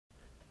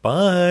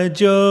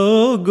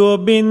Pajo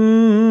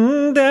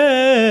Gobind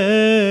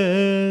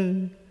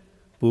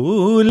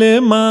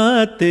Pool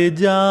mat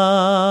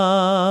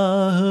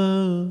jah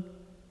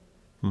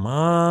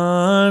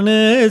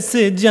Manas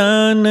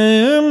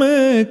janam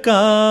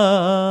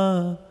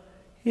ka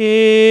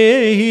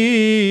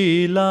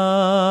ehi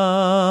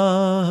laah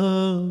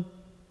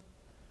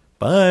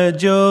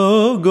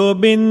Pajo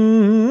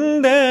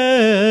Gobind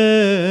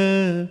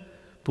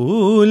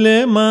Pool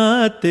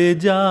mat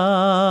jah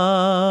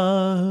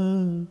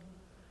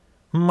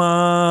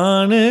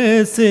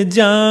Manas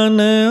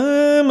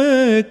janam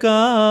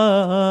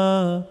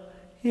ka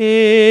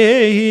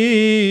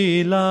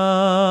ehi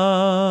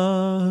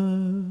laah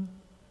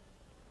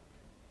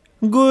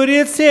Gur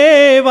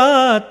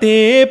seva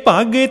te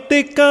bhagat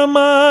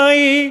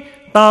kamai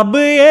tab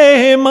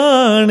eh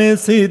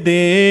manas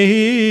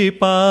dehi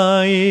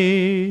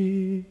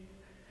paaye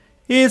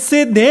Is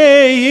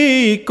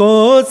dehi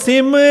ko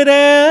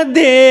simre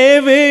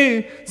dev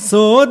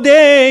so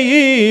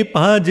dehi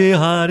bhaj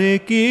har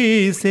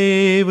ki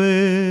sev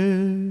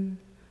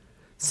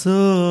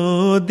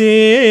so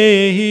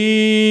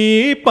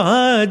dehi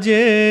bhaj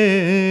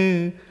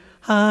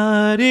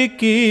har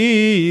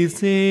ki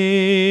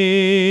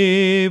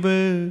sev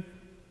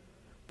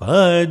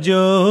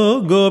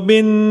bhajo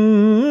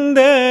Gobind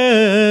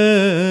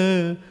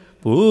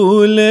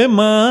Pool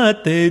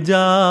mat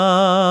jah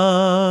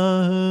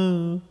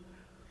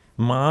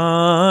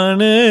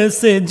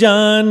Manas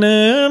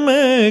janam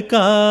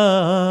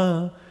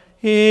ka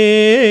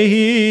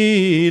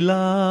ehi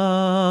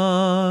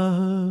laah.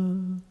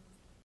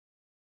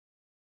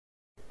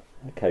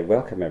 Okay,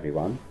 welcome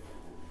everyone.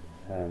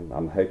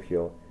 I hope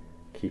you're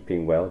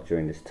keeping well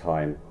during this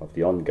time of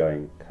the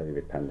ongoing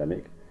COVID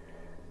pandemic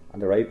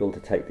and are able to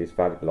take this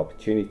valuable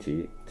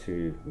opportunity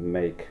to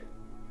make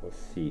or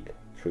seek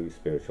true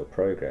spiritual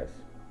progress.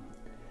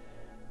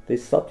 The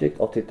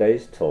subject of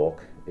today's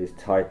talk is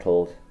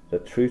titled The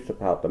Truth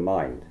About the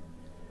Mind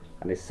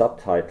and is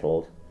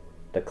subtitled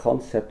The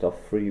Concept of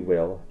Free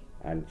Will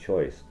and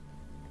Choice.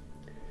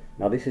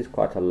 Now this is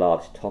quite a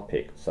large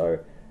topic, so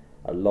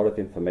a lot of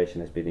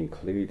information has been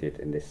included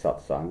in this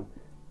satsang,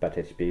 but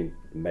it's been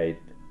made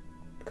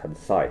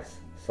concise,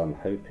 so I'm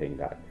hoping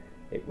that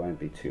it won't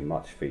be too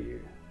much for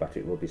you, but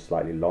it will be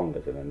slightly longer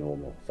than a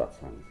normal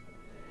satsang.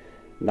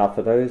 Now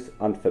for those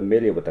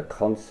unfamiliar with the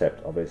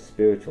concept of a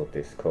spiritual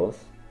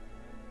discourse,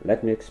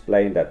 let me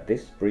explain that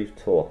this brief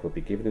talk will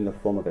be given in the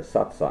form of a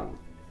satsang,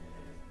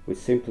 which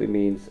simply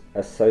means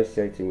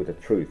associating with the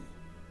truth.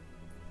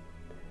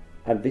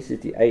 And this is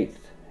the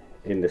 8th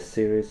in the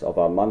series of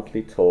our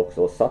monthly talks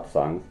or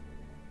satsangs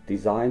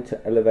designed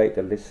to elevate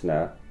the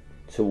listener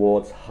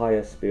towards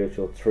higher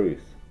spiritual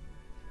truth.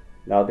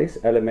 Now this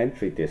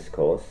elementary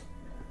discourse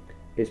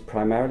is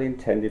primarily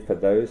intended for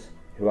those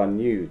who are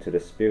new to the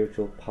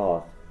spiritual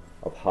path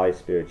of high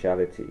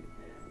spirituality,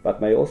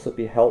 but may also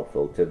be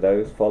helpful to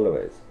those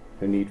followers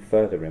who need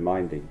further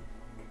reminding.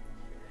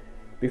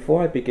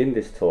 Before I begin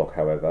this talk,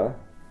 however,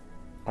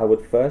 I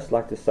would first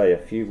like to say a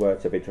few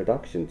words of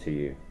introduction to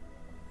you.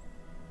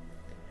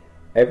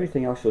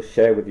 Everything I shall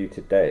share with you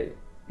today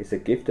is a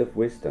gift of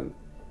wisdom,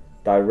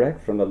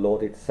 direct from the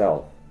Lord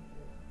itself,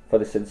 for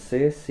the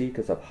sincere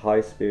seekers of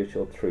high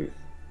spiritual truth.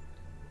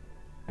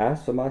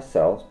 As for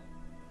myself,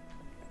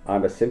 I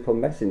am a simple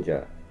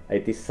messenger, a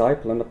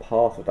disciple on the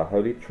path of the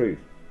Holy Truth,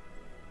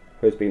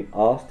 who has been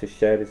asked to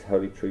share this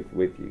Holy Truth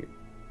with you.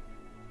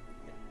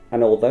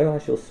 And although I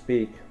shall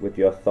speak with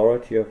the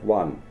authority of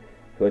one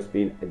who has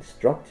been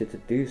instructed to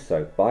do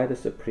so by the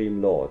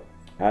Supreme Lord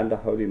and the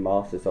Holy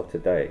Masters of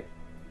today,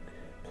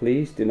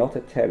 please do not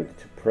attempt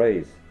to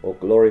praise or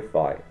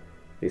glorify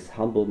this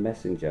humble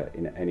messenger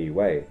in any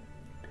way,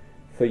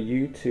 for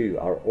you too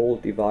are all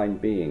divine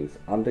beings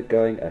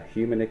undergoing a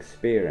human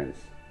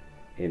experience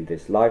in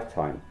this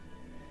lifetime,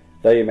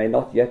 though you may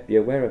not yet be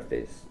aware of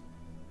this.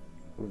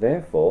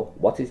 Therefore,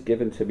 what is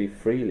given to me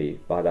freely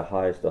by the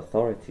highest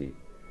authority,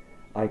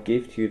 I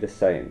give to you the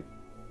same.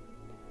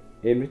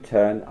 In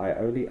return, I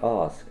only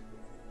ask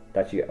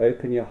that you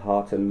open your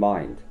heart and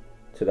mind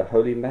to the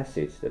holy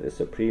message that the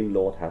Supreme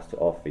Lord has to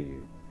offer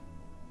you.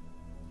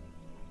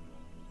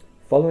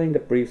 Following the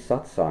brief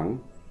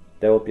satsang,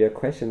 there will be a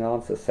question and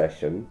answer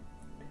session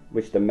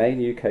which the main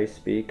UK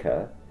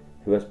speaker,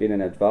 who has been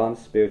an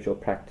advanced spiritual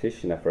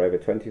practitioner for over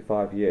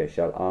 25 years,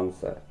 shall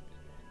answer.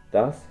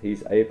 Thus, he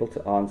is able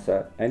to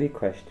answer any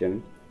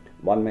question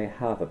one may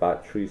have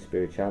about true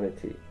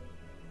spirituality,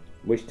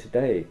 which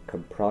today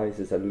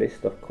comprises a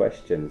list of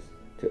questions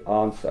to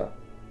answer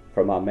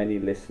from our many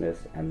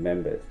listeners and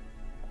members.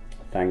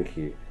 Thank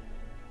you.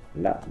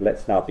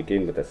 Let's now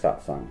begin with the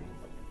satsang.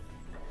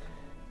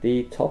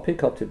 The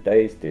topic of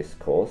today's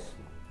discourse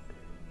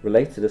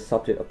relates to the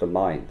subject of the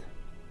mind.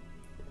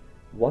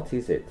 What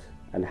is it,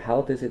 and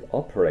how does it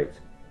operate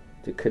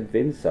to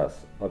convince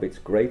us of its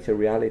greater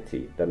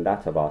reality than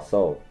that of our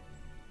soul?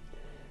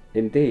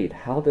 Indeed,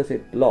 how does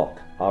it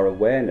block our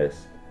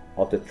awareness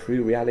of the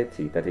true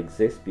reality that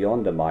exists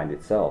beyond the mind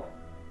itself?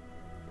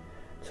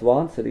 To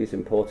answer these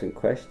important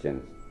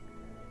questions,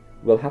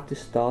 we'll have to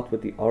start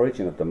with the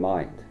origin of the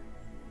mind,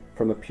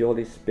 from a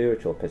purely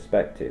spiritual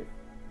perspective,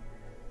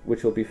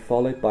 which will be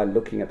followed by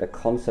looking at the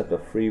concept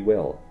of free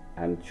will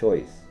and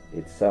choice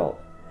itself,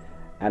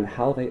 and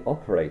how they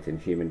operate in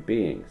human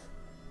beings.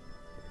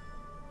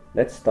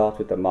 Let's start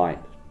with the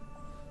mind.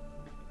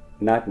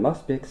 Now it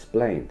must be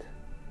explained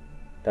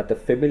that the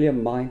familiar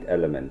mind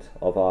element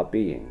of our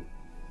being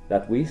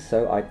that we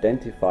so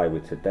identify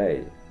with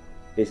today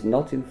is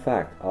not in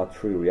fact our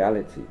true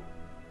reality.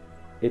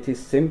 It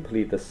is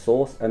simply the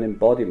source and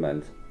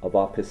embodiment of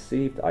our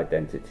perceived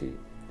identity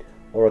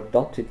or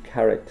adopted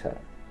character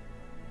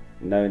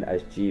known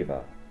as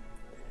jiva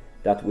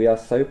that we are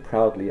so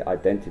proudly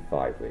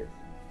identified with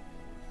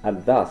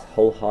and thus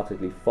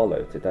wholeheartedly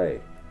follow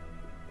today.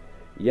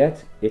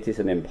 Yet it is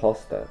an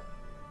impostor,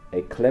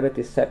 a clever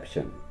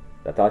deception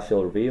that I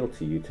shall reveal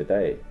to you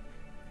today,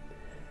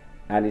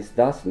 and is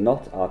thus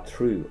not our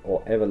true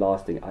or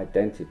everlasting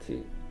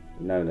identity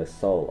known as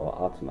soul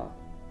or atma.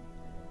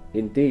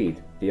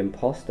 Indeed, the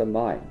impostor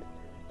mind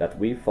that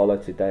we follow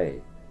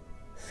today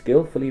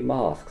skillfully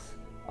masks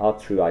our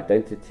true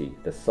identity,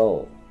 the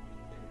soul,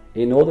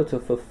 in order to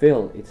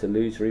fulfill its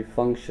illusory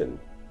function.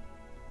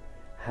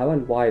 How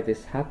and why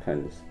this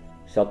happens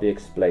shall be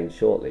explained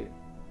shortly.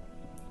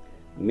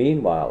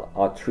 Meanwhile,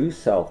 our true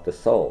self, the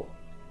soul,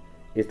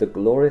 is the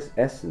glorious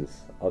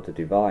essence of the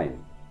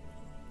divine,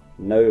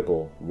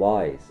 noble,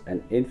 wise,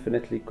 and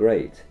infinitely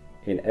great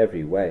in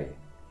every way,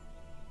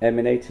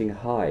 emanating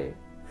high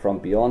from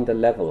beyond the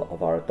level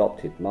of our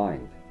adopted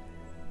mind,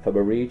 from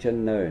a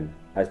region known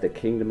as the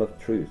kingdom of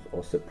truth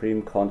or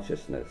supreme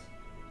consciousness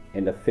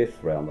in the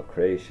fifth realm of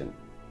creation.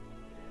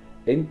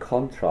 In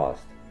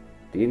contrast,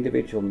 the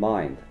individual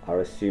mind,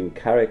 our assumed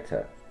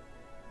character,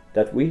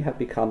 that we have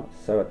become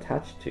so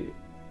attached to,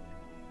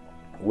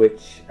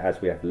 which,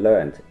 as we have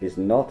learned, is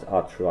not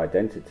our true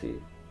identity,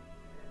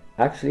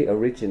 actually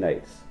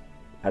originates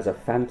as a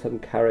phantom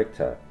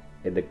character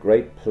in the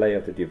great play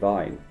of the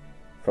divine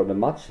from the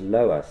much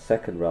lower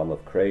second realm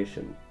of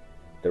creation,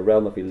 the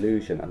realm of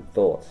illusion and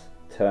thoughts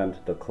termed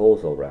the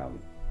causal realm,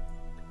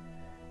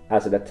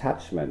 as an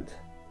attachment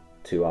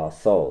to our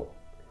soul,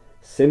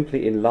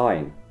 simply in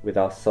line with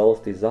our soul's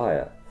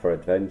desire for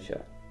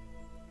adventure.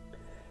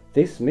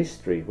 This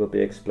mystery will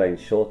be explained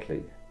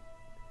shortly.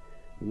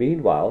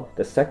 Meanwhile,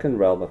 the second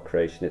realm of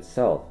creation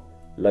itself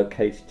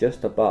locates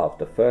just above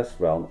the first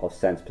realm of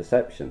sense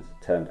perceptions,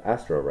 termed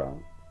astral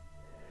realm,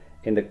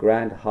 in the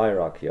grand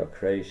hierarchy of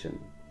creation.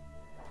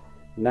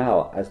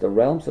 Now, as the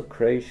realms of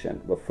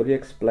creation were fully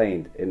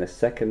explained in the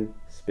second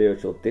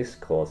spiritual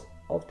discourse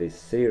of this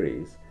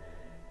series,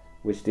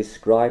 which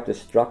described the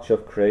structure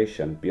of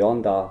creation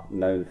beyond our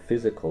known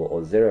physical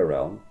or zero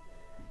realm,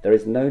 there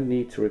is no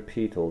need to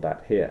repeat all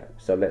that here,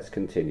 so let's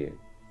continue.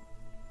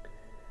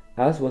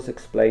 As was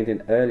explained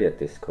in earlier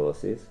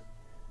discourses,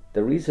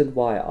 the reason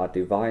why our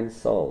divine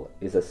soul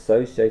is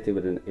associated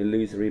with an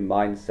illusory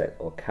mindset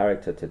or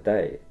character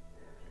today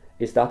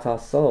is that our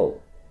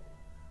soul,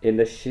 in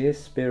the sheer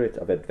spirit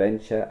of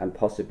adventure and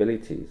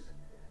possibilities,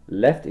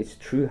 left its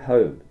true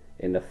home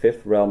in the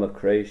fifth realm of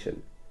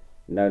creation,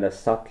 known as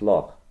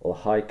Satgurus or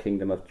High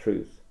Kingdom of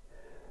Truth,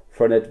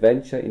 for an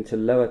adventure into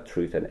lower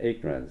truth and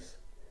ignorance,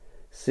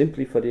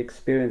 simply for the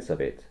experience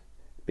of it,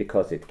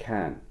 because it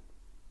can.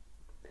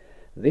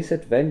 This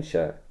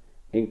adventure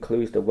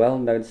includes the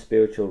well-known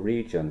spiritual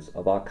regions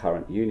of our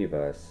current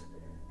universe,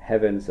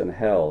 heavens and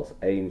hells,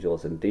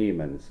 angels and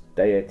demons,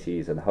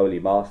 deities and holy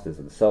masters,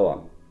 and so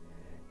on.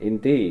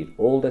 Indeed,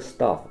 all the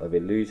stuff of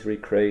illusory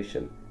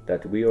creation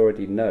that we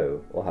already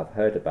know or have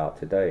heard about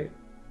today.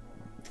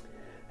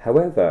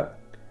 However,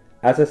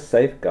 as a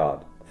safeguard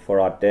for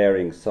our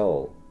daring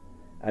soul,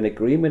 an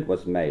agreement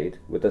was made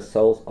with the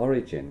soul's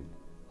origin,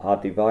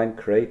 our divine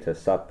creator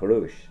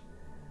Satgurus,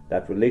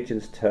 that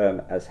religions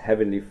term as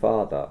Heavenly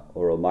Father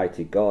or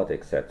Almighty God,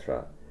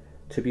 etc.,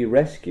 to be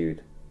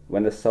rescued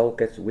when the soul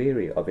gets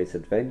weary of its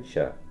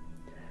adventure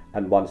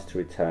and wants to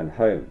return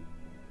home,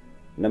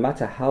 no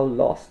matter how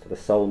lost the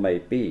soul may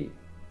be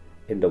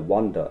in the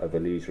wonder of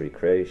illusory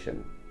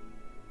creation.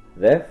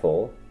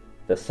 Therefore,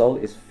 the soul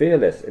is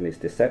fearless in its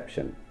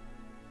deception,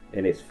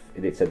 in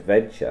its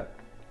adventure,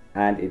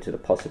 and into the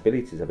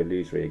possibilities of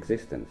illusory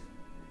existence.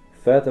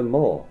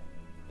 Furthermore,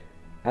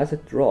 as a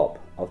drop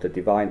of the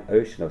divine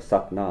ocean of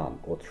Satnam,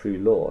 or True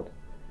Lord,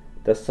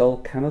 the soul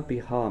cannot be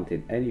harmed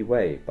in any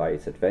way by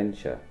its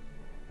adventure,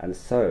 and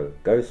so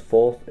goes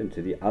forth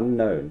into the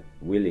unknown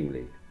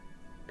willingly.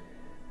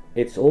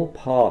 It's all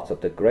part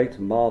of the great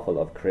marvel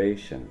of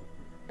creation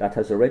that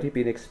has already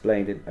been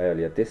explained in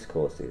earlier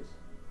discourses.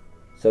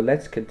 So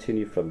let's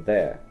continue from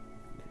there.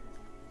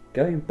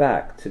 Going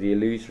back to the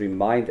illusory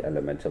mind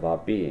element of our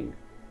being,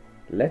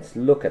 let's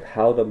look at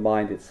how the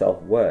mind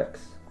itself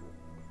works.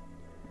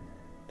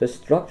 The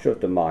structure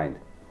of the mind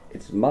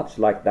is much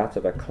like that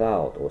of a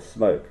cloud or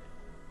smoke,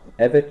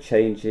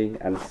 ever-changing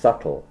and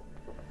subtle,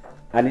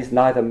 and is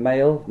neither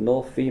male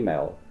nor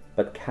female,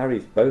 but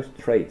carries both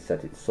traits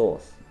at its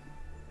source.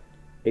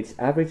 Its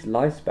average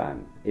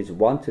lifespan is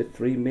 1 to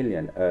 3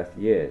 million Earth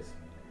years,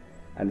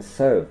 and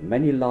so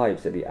many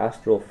lives in the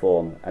astral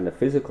form and the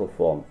physical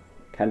form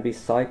can be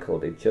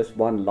cycled in just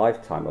one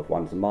lifetime of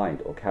one's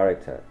mind or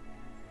character.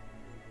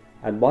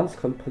 And once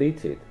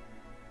completed,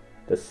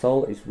 the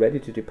soul is ready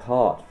to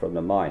depart from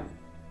the mind.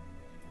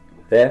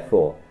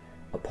 Therefore,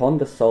 upon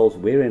the soul's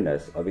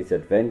weariness of its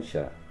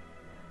adventure,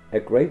 a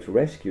great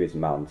rescue is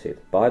mounted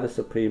by the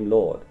Supreme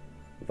Lord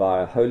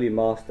via a holy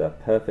master,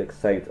 perfect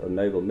saint or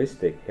noble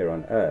mystic here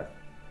on earth,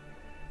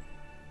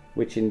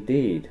 which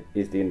indeed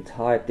is the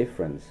entire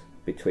difference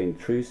between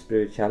true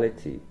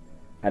spirituality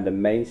and the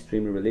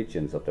mainstream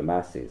religions of the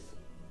masses.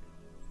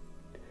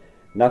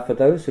 Now, for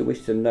those who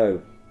wish to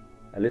know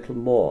a little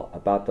more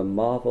about the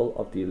marvel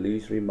of the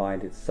illusory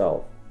mind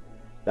itself,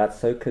 that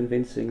so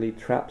convincingly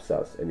traps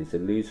us in its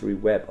illusory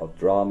web of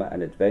drama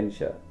and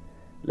adventure,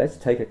 let's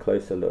take a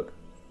closer look.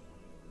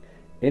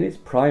 In its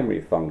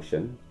primary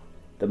function,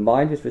 the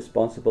mind is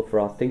responsible for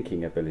our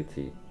thinking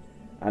ability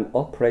and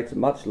operates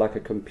much like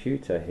a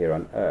computer here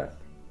on earth.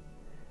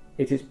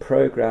 It is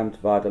programmed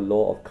via the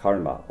law of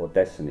karma or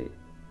destiny,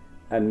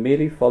 and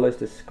merely follows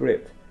the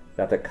script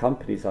that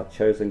accompanies our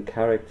chosen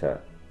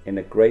character in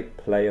a great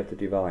play of the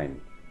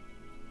divine,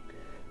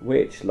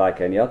 which,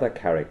 like any other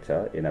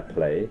character in a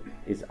play,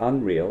 is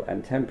unreal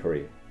and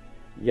temporary.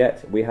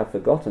 Yet we have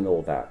forgotten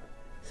all that,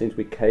 since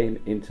we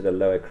came into the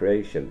lower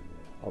creation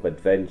of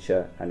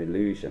adventure and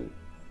illusion.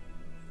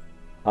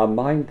 Our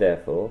mind,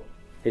 therefore,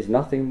 is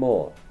nothing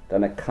more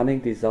than a cunning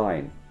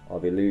design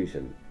of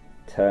illusion,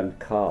 termed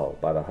Kal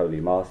by the Holy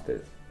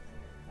Masters,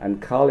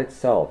 and Kal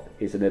itself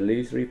is an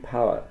illusory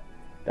power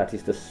that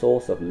is the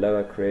source of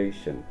lower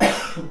creation,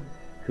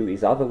 who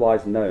is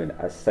otherwise known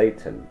as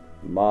Satan,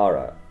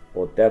 Mara,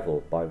 or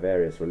Devil by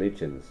various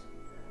religions,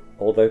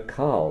 although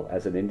Kal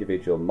as an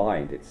individual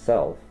mind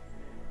itself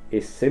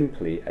is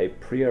simply a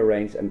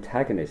prearranged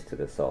antagonist to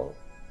the soul,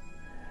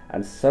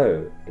 and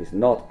so is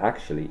not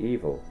actually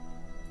evil.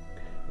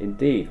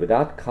 Indeed,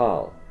 without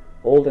Kal,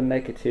 all the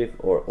negative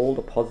or all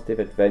the positive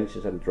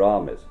adventures and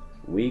dramas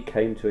we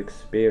came to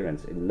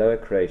experience in lower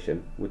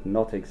creation would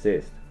not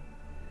exist.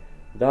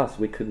 Thus,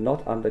 we could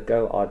not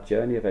undergo our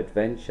journey of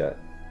adventure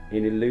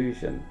in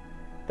illusion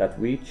that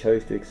we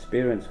chose to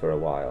experience for a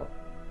while.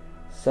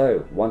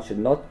 So, one should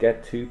not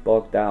get too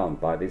bogged down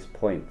by this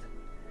point,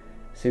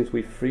 since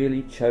we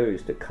freely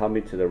chose to come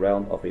into the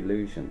realm of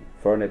illusion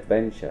for an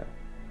adventure,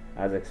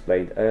 as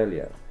explained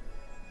earlier,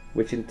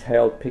 which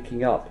entailed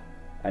picking up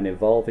an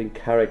evolving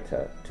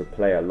character to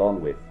play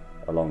along with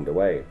along the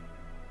way.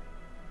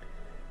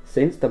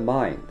 Since the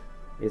mind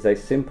is a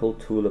simple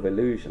tool of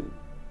illusion,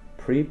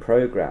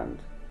 pre-programmed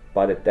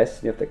by the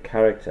destiny of the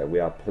character we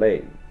are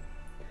playing,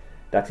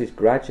 that is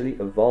gradually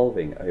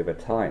evolving over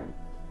time,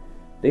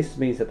 this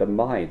means that the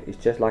mind is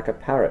just like a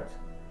parrot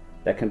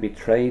that can be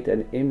trained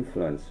and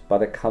influenced by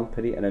the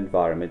company and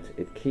environment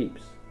it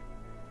keeps.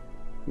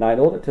 Now, in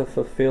order to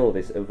fulfill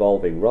this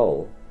evolving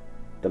role,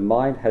 the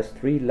mind has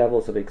three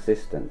levels of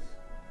existence,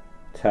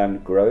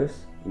 termed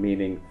gross,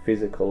 meaning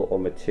physical or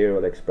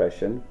material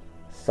expression,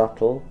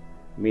 subtle,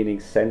 meaning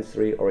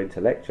sensory or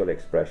intellectual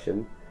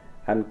expression,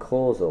 and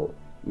causal,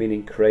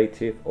 meaning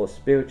creative or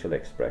spiritual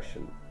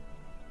expression,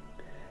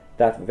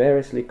 that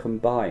variously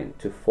combine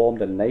to form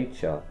the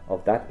nature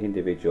of that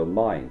individual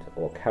mind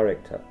or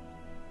character.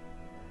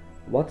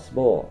 What's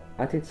more,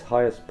 at its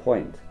highest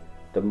point,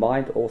 the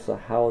mind also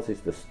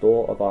houses the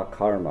store of our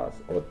karmas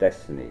or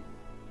destiny,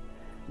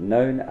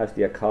 known as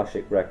the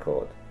Akashic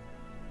record,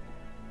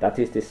 that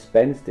is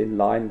dispensed in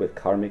line with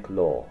karmic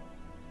law,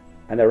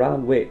 and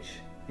around which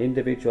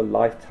individual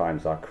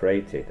lifetimes are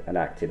created and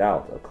acted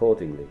out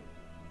accordingly.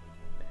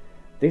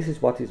 This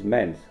is what is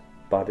meant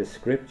by the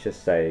scripture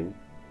saying,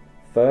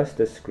 "First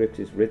the script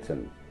is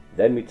written,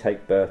 then we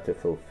take birth to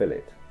fulfill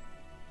it."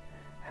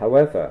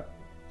 However,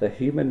 the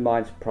human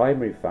mind's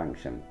primary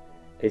function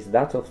is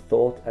that of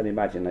thought and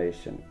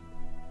imagination,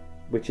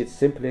 which it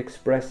simply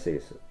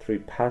expresses through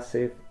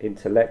passive,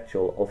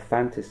 intellectual or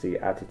fantasy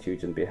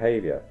attitudes and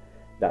behavior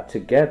that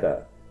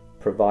together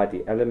provide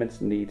the elements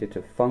needed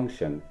to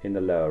function in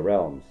the lower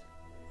realms,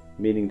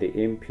 meaning the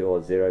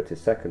impure 0 to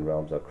 2nd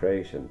realms of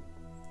creation.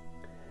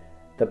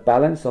 The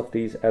balance of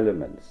these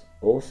elements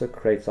also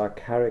creates our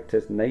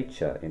character's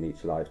nature in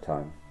each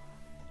lifetime.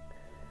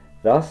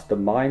 Thus, the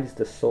mind is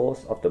the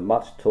source of the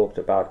much talked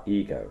about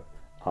ego,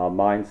 our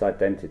mind's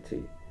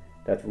identity,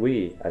 that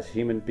we as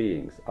human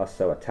beings are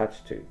so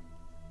attached to.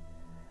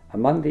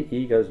 Among the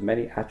ego's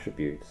many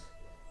attributes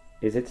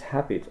is its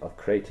habit of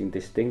creating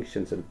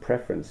distinctions and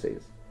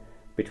preferences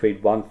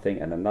between one thing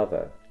and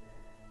another,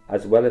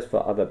 as well as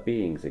for other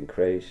beings in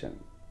creation.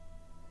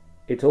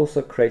 It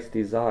also creates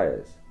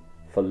desires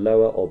for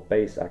lower or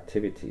base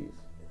activities,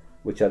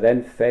 which are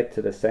then fed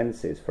to the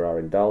senses for our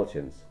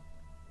indulgence.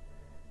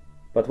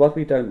 But what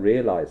we don't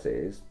realize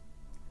is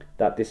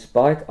that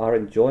despite our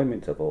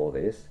enjoyment of all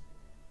this,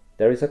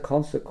 there is a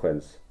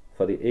consequence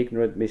for the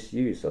ignorant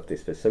misuse of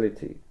this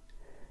facility,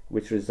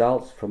 which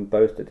results from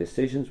both the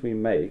decisions we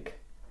make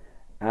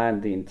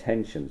and the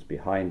intentions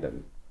behind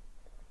them.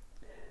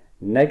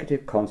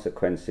 Negative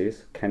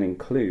consequences can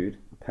include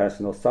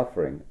personal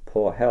suffering,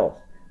 poor health,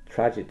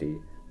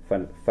 tragedy,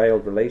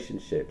 failed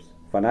relationships,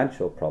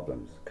 financial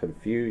problems,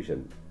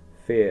 confusion,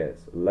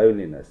 fears,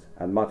 loneliness,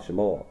 and much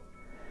more,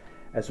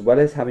 as well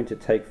as having to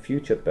take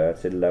future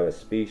births in lower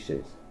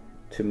species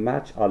to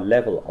match our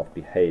level of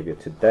behavior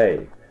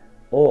today,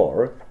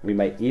 or we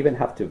may even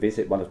have to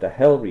visit one of the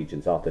hell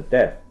regions after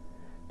death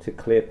to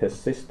clear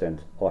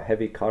persistent or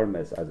heavy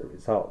karmas as a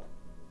result.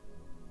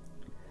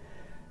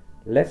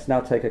 Let's now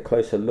take a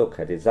closer look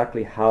at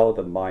exactly how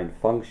the mind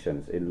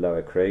functions in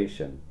lower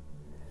creation,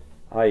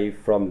 i.e.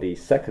 from the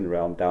second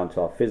realm down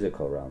to our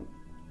physical realm.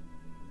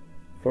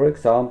 For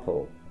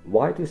example,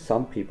 why do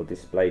some people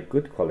display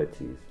good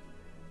qualities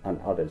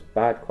and others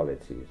bad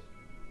qualities,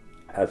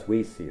 as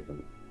we see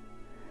them?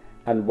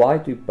 And why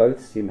do both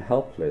seem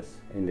helpless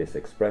in this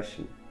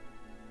expression?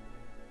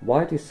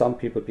 Why do some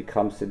people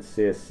become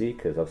sincere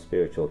seekers of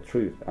spiritual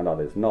truth and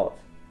others not?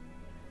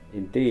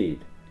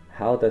 Indeed,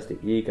 how does the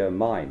ego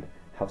mind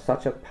have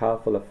such a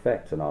powerful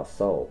effect on our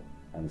soul,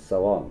 and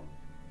so on?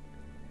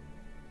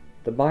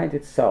 The mind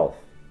itself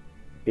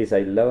is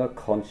a lower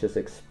conscious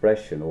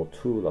expression or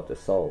tool of the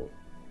soul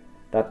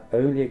that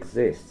only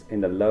exists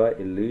in the lower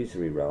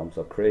illusory realms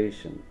of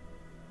creation.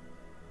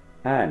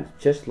 And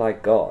just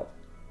like God,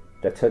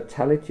 the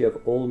totality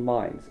of all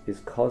minds is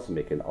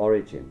cosmic in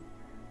origin,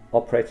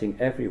 operating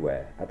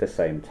everywhere at the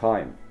same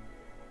time,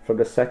 from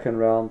the second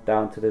realm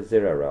down to the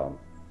zero realm.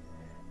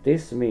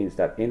 This means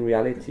that in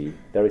reality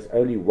there is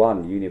only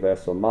one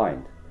universal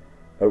mind,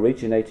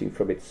 originating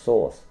from its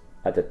source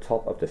at the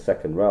top of the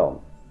second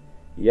realm,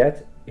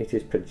 yet it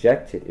is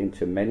projected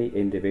into many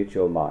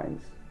individual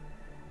minds,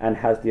 and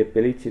has the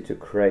ability to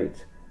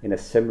create in a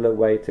similar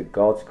way to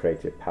God's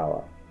creative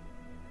power,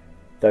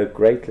 though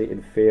greatly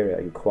inferior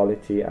in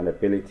quality and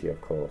ability, of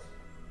course.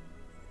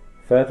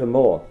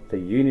 Furthermore, the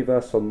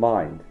universal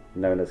mind,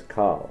 known as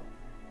Kal,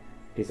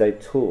 is a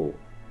tool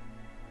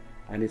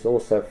and is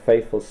also a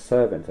faithful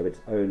servant of its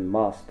own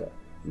master,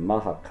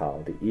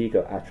 Mahakal, the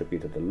ego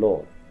attribute of the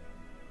Lord,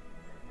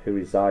 who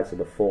resides in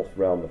the fourth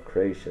realm of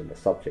creation, a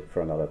subject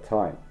for another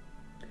time,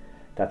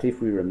 that,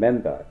 if we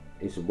remember,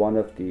 is one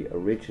of the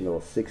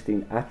original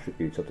 16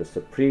 attributes of the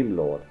Supreme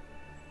Lord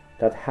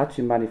that had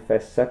to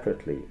manifest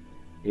separately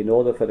in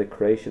order for the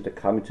creation to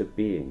come into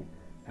being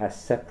as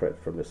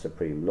separate from the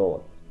Supreme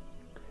Lord.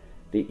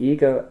 The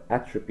ego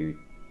attribute,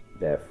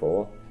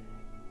 therefore,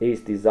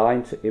 is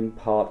designed to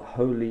impart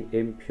wholly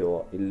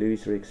impure,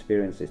 illusory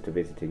experiences to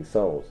visiting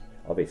souls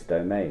of its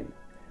domain,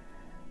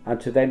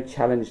 and to then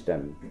challenge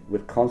them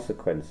with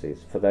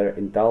consequences for their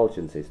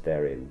indulgences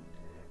therein,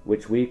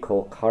 which we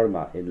call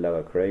karma in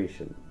lower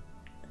creation.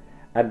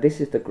 And this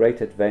is the great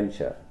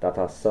adventure that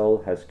our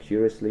soul has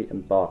curiously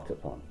embarked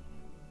upon.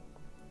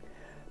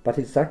 But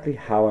exactly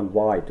how and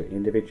why do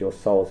individual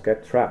souls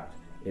get trapped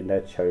in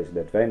their chosen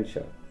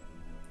adventure?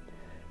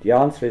 The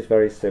answer is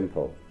very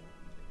simple.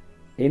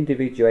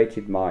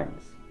 Individuated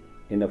minds,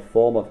 in the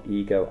form of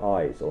ego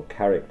eyes or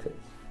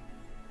characters,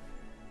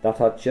 that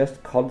are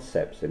just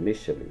concepts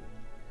initially,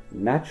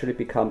 naturally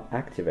become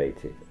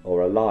activated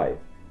or alive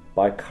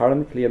by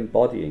karmically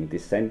embodying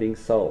descending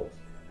souls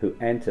who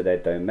enter their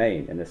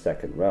domain in the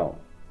second realm,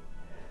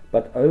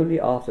 but only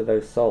after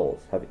those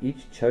souls have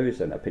each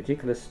chosen a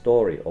particular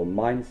story or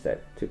mindset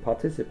to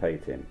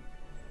participate in,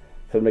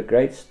 from the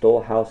great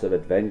storehouse of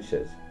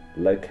adventures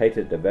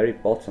located at the very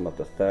bottom of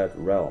the third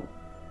realm,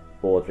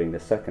 bordering the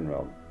second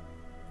realm.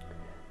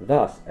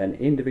 Thus, an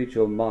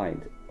individual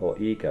mind or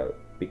ego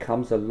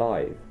becomes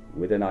alive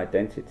with an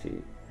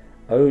identity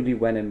only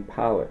when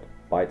empowered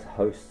by its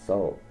host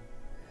soul,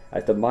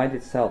 as the mind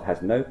itself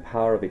has no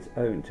power of its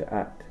own to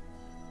act.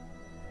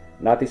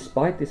 Now,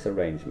 despite this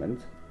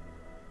arrangement,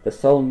 the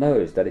soul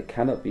knows that it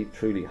cannot be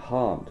truly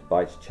harmed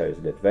by its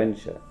chosen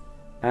adventure,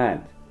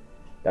 and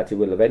that it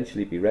will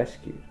eventually be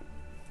rescued.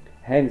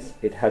 Hence,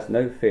 it has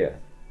no fear.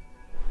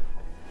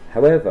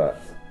 However,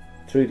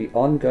 through the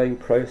ongoing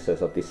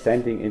process of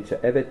descending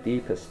into ever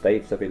deeper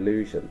states of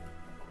illusion,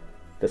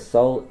 the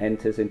soul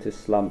enters into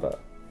slumber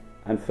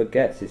and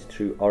forgets its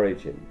true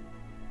origin,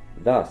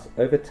 thus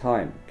over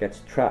time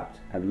gets trapped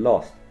and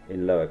lost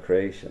in lower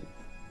creation.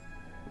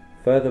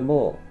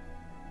 Furthermore,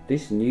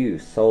 this new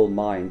soul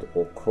mind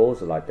or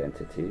causal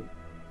identity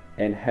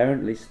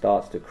inherently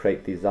starts to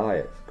create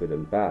desires, good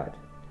and bad,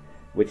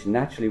 which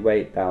naturally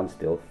weigh it down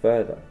still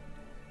further,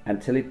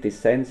 until it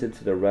descends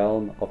into the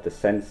realm of the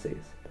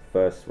senses, the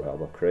first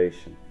realm of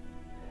creation,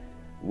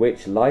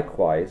 which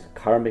likewise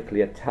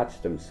karmically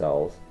attach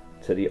themselves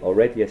to the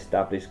already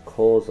established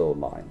causal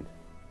mind,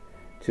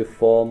 to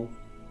form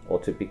or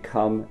to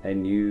become a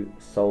new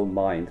soul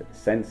mind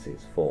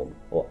senses form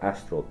or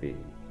astral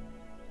being,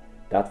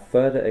 that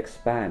further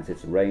expands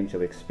its range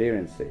of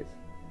experiences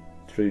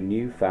through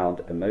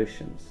newfound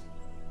emotions.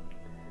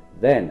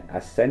 Then,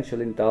 as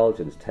sensual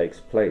indulgence takes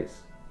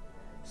place,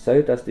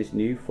 so does this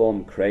new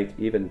form create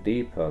even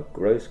deeper,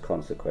 gross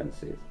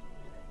consequences,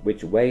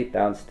 which weigh it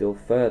down still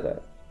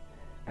further,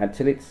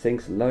 until it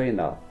sinks low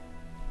enough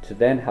to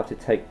then have to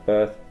take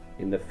birth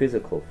in the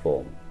physical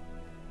form,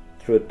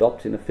 through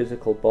adopting a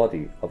physical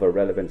body of a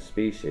relevant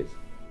species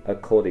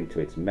according to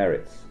its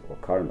merits or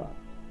karma.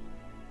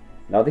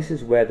 Now, this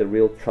is where the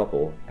real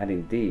trouble and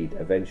indeed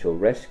eventual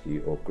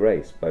rescue or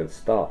grace both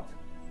start,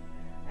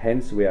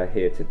 hence we are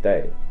here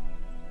today.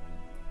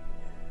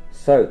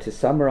 So, to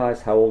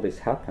summarize how all this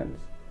happens,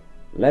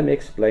 let me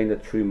explain the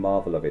true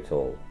marvel of it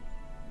all.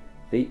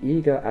 The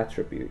ego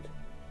attribute,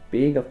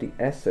 being of the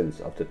essence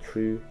of the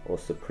true or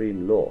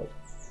supreme Lord,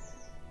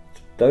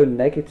 though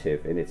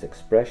negative in its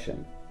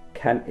expression,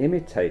 can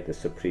imitate the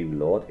Supreme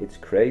Lord, its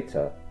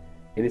creator,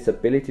 in its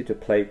ability to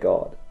play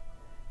God,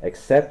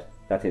 except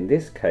that in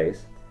this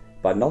case,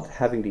 by not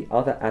having the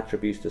other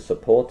attributes to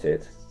support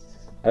it,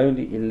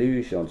 only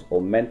illusions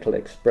or mental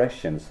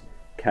expressions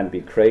can be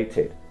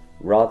created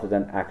rather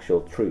than actual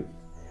truth.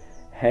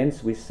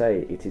 Hence we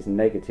say it is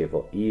negative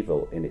or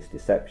evil in its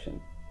deception.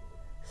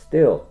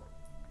 Still,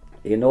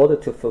 in order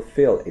to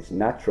fulfill its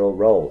natural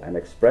role and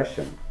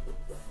expression,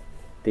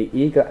 the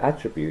ego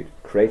attribute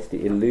creates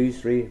the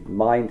illusory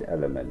mind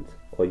element,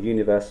 or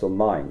universal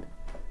mind,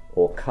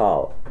 or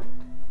Kal,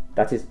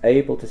 that is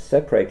able to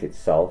separate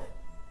itself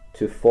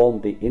to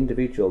form the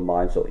individual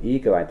minds or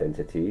ego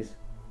identities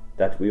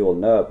that we all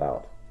know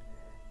about,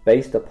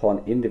 based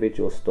upon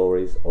individual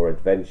stories or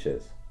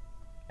adventures,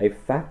 a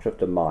factor of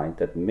the mind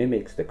that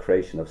mimics the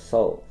creation of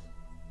souls.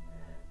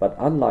 But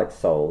unlike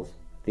souls,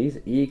 these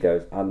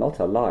egos are not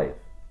alive.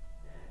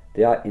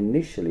 They are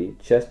initially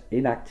just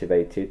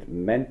inactivated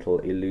mental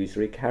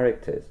illusory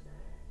characters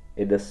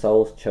in the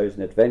soul's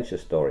chosen adventure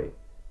story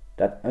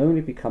that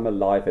only become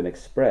alive and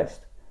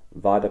expressed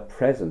via the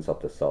presence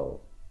of the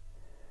soul.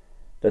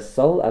 The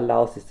soul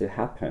allows this to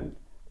happen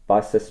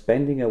by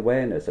suspending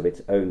awareness of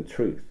its own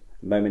truth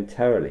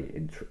momentarily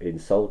in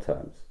soul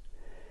terms,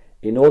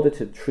 in order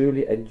to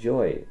truly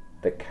enjoy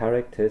the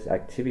character's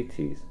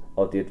activities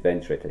of the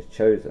adventure it has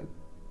chosen.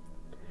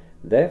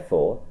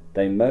 Therefore,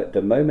 the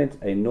moment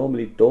a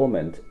normally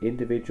dormant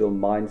individual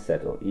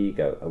mindset or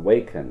ego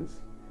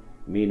awakens,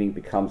 meaning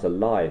becomes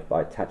alive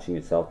by attaching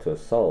itself to a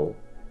soul,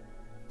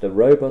 the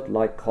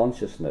robot-like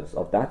consciousness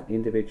of that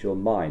individual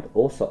mind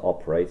also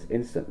operates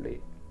instantly,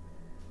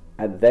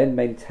 and then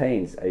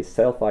maintains a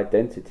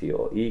self-identity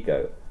or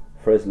ego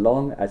for as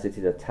long as it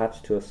is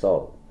attached to a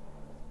soul.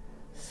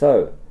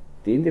 So,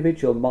 the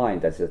individual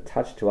mind that is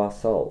attached to our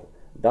soul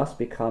thus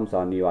becomes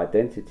our new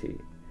identity,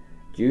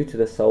 due to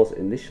the soul's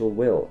initial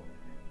will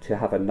to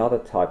have another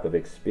type of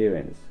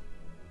experience,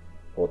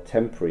 or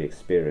temporary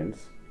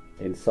experience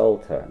in soul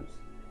terms,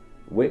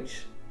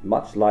 which,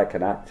 much like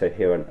an actor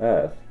here on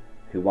earth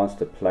who wants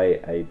to play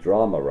a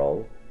drama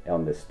role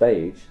on the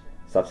stage,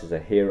 such as a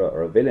hero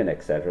or a villain,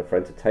 etc., for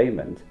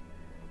entertainment,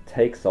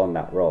 takes on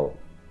that role.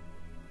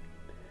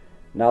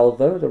 Now,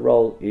 although the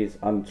role is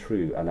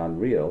untrue and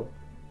unreal,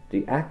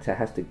 the actor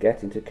has to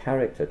get into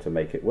character to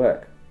make it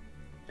work.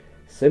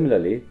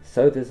 Similarly,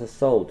 so does the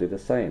soul do the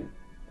same.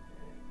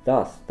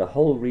 Thus, the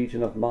whole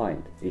region of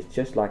mind is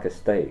just like a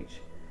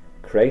stage,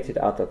 created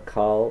out of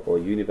Kal or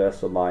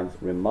universal mind's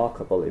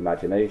remarkable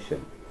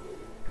imagination,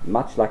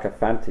 much like a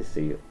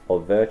fantasy or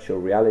virtual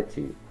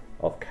reality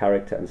of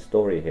character and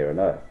story here on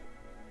earth.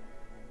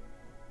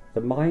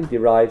 The mind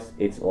derives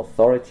its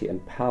authority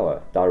and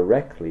power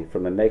directly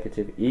from the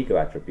negative ego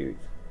attribute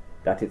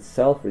that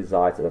itself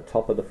resides at the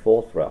top of the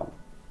fourth realm,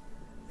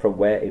 from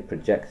where it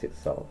projects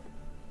itself.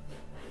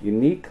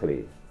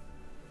 Uniquely,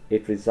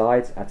 it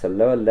resides at a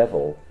lower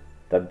level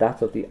than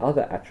that of the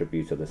other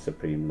attributes of the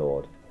Supreme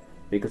Lord,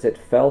 because it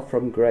fell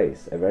from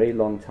grace a very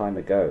long time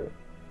ago,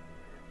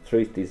 through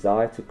its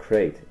desire to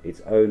create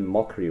its own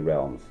mockery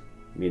realms,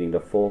 meaning the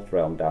fourth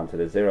realm down to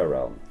the zero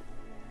realm,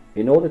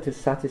 in order to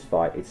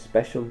satisfy its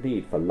special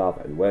need for love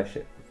and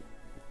worship.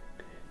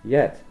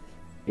 Yet,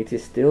 it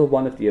is still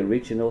one of the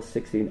original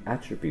 16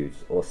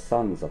 attributes or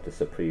sons of the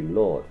Supreme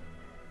Lord,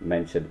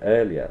 mentioned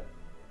earlier,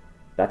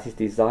 that is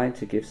designed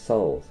to give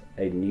souls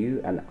a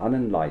new and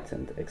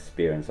unenlightened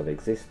experience of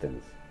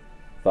existence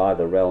via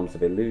the realms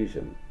of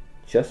illusion,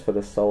 just for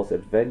the soul's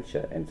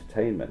adventure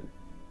entertainment.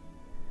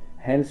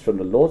 Hence, from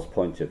the Lord's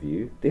point of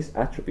view, this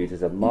attribute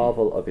is a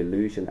marvel of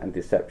illusion and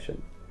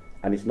deception,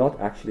 and is not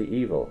actually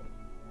evil,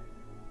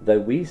 though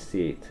we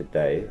see it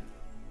today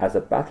as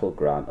a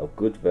battleground of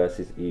good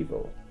versus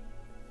evil.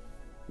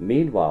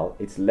 Meanwhile,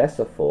 its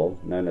lesser form,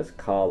 known as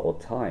Kal or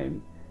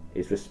time,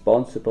 is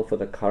responsible for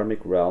the karmic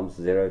realms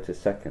 0 to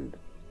second,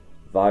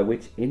 via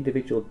which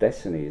individual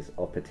destinies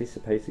of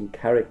participating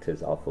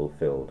characters are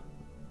fulfilled.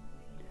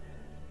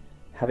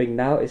 Having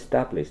now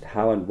established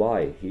how and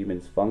why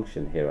humans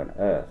function here on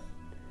earth,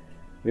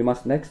 we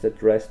must next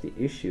address the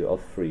issue of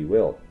free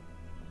will.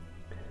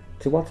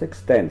 To what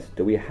extent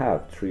do we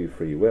have true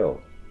free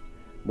will?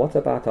 What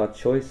about our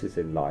choices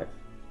in life?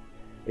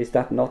 Is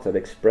that not an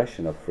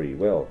expression of free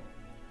will?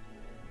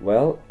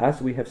 Well,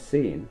 as we have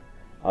seen,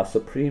 our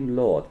Supreme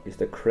Lord is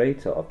the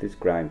creator of this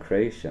grand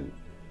creation,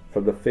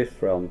 from the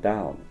fifth realm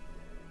down,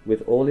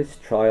 with all its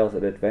trials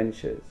and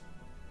adventures.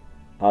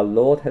 Our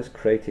Lord has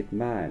created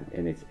man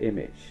in its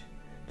image,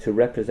 to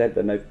represent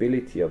the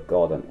nobility of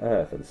God on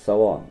earth, and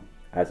so on,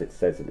 as it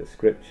says in the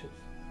scriptures.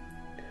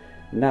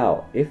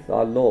 Now, if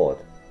our Lord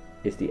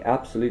is the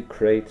absolute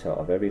creator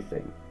of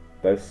everything,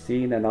 both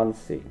seen and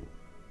unseen,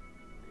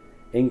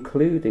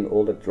 including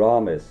all the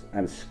dramas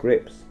and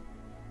scripts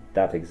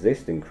that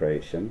exist in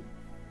creation,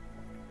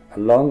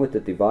 along with the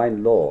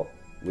divine law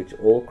which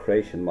all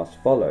creation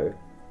must follow,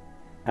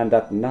 and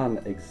that none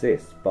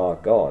exists bar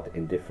God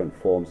in different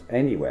forms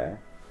anywhere,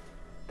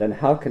 then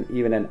how can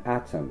even an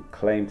atom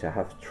claim to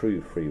have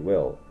true free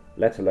will,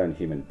 let alone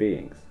human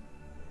beings?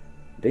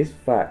 This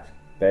fact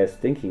bears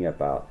thinking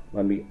about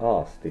when we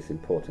ask this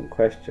important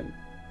question.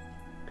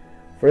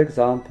 For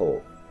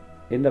example,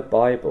 in the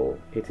Bible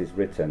it is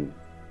written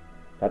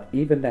that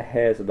even the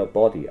hairs of the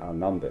body are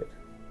numbered.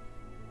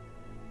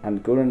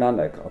 And Guru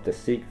Nanak of the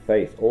Sikh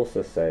faith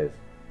also says,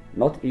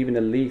 not even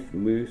a leaf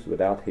moves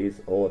without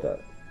his order.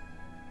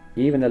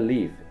 Even a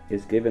leaf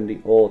is given the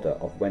order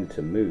of when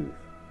to move.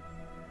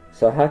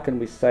 So how can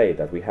we say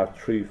that we have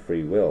true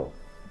free will?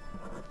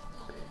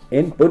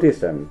 In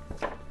Buddhism,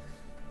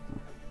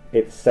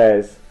 it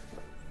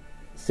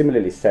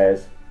similarly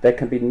says, there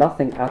can be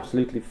nothing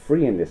absolutely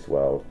free in this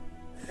world,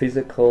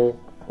 physical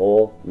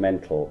or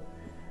mental,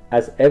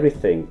 as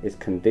everything is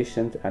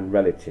conditioned and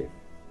relative.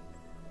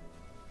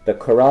 The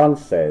Quran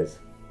says,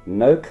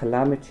 no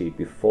calamity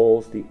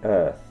befalls the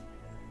earth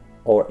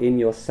or in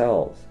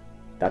yourselves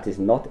that is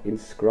not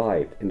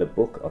inscribed in the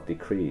book of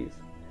decrees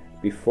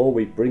before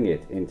we bring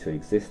it into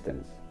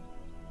existence.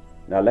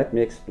 Now let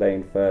me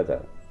explain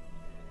further.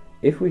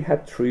 If we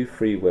had true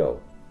free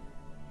will,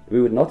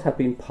 we would not have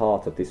been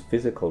part of this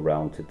physical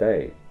realm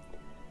today.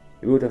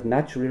 We would have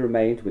naturally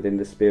remained within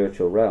the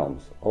spiritual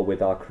realms or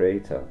with our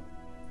Creator.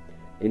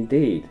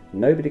 Indeed,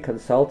 nobody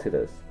consulted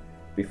us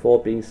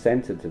before being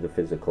sent into the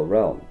physical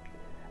realm,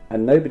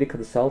 and nobody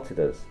consulted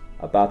us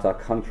about our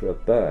country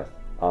of birth,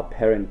 our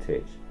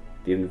parentage,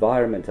 the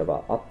environment of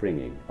our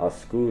upbringing, our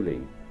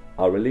schooling,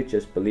 our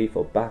religious belief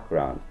or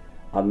background,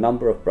 our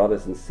number of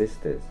brothers and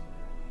sisters,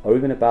 or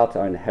even about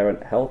our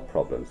inherent health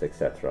problems,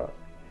 etc.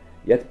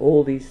 Yet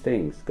all these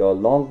things go a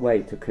long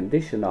way to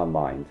condition our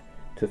mind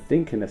to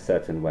think in a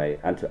certain way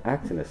and to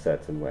act in a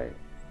certain way.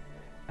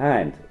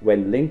 And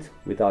when linked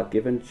with our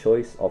given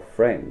choice of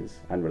friends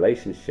and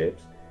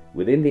relationships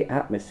within the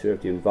atmosphere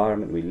of the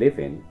environment we live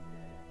in,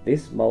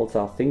 this molds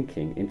our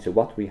thinking into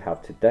what we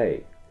have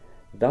today.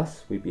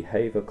 Thus we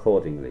behave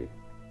accordingly.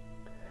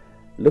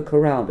 Look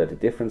around at the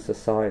different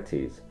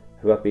societies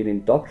who have been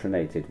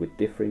indoctrinated with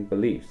differing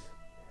beliefs,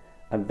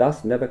 and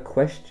thus never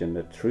question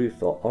the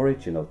truth or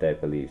origin of their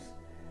beliefs,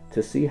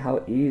 to see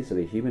how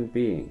easily human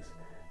beings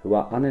who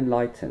are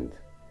unenlightened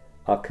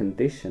are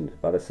conditioned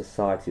by the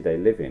society they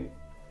live in.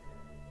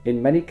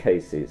 In many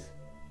cases,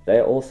 they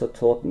are also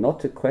taught not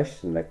to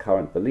question their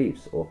current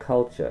beliefs or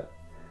culture,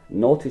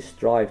 nor to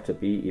strive to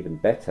be even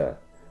better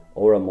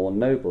or a more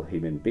noble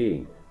human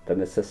being than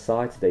the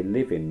society they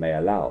live in may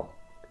allow.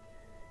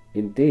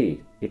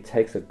 Indeed, it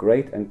takes a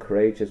great and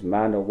courageous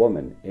man or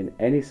woman in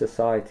any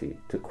society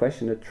to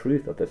question the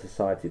truth of the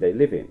society they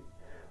live in,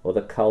 or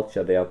the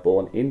culture they are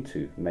born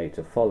into made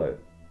to follow.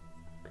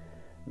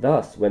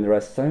 Thus, when there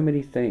are so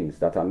many things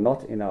that are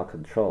not in our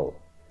control,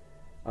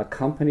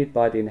 accompanied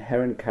by the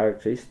inherent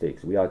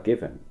characteristics we are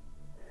given,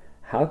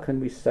 how can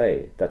we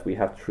say that we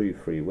have true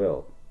free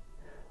will,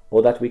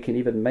 or that we can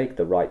even make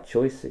the right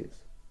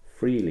choices,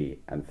 freely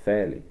and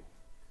fairly?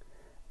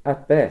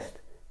 At best,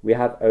 we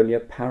have only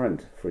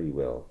apparent free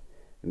will,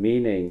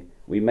 meaning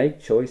we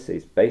make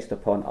choices based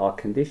upon our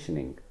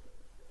conditioning.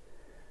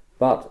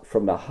 But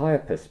from the higher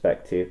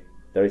perspective,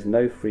 there is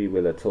no free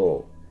will at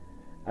all,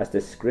 as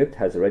the script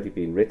has already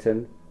been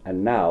written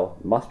and now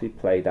must be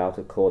played out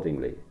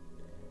accordingly.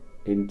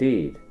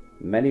 Indeed,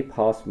 many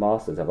past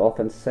masters have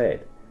often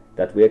said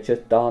that we are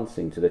just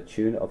dancing to the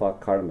tune of our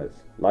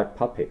karmas, like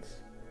puppets.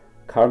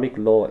 Karmic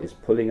law is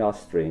pulling our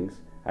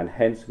strings, and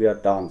hence we are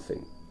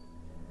dancing.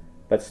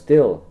 But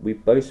still, we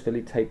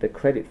boastfully take the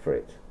credit for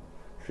it,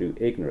 through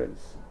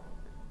ignorance.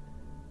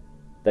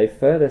 They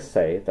further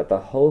say that the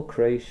whole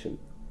creation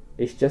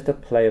is just a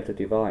play of the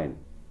divine,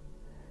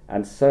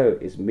 and so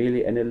is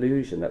merely an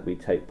illusion that we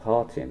take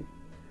part in,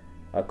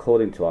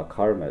 according to our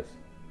karmas.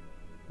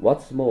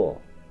 What's more,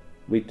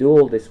 we do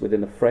all this within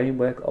the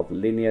framework of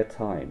linear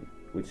time,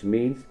 which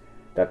means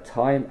that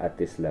time at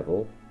this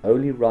level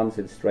only runs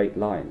in straight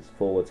lines,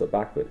 forwards or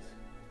backwards,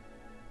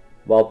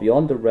 while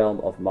beyond the realm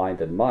of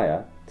mind and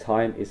maya,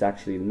 time is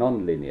actually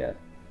non-linear,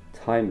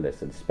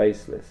 timeless and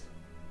spaceless.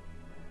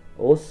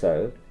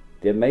 Also,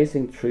 the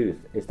amazing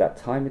truth is that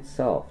time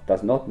itself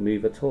does not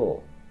move at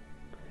all.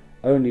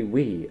 Only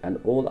we and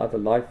all other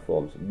life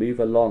forms move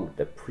along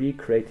the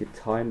pre-created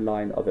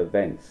timeline of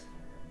events,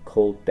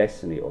 called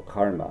destiny or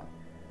karma,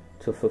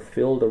 to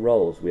fulfill the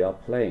roles we are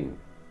playing.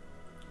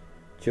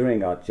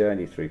 During our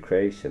journey through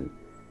creation,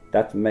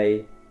 that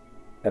may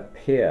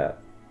appear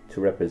to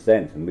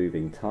represent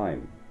moving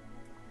time.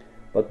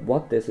 But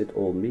what does it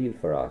all mean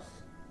for us?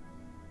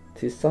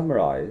 To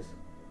summarize,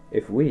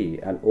 if we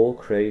and all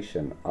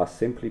creation are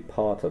simply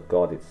part of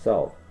God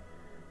itself,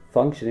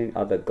 functioning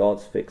under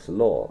God's fixed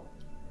law,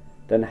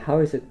 then how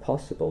is it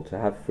possible to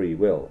have free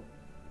will?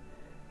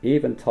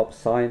 Even top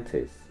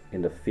scientists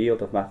in the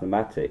field of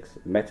mathematics,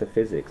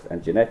 metaphysics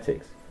and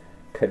genetics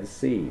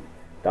concede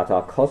that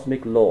our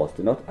cosmic laws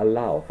do not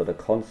allow for the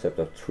concept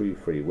of true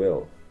free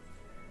will.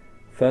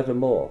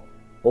 Furthermore,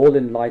 all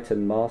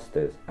enlightened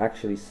masters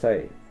actually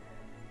say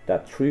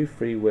that true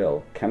free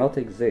will cannot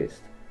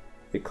exist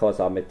because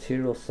our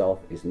material self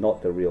is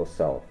not the real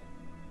self.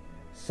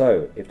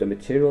 So, if the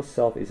material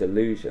self is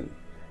illusion,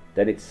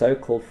 then its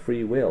so-called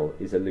free will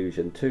is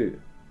illusion too.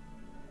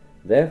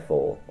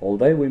 Therefore,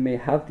 although we may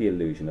have the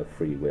illusion of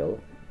free will,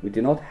 we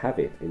do not have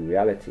it in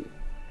reality.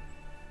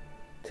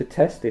 To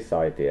test this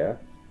idea,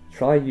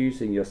 try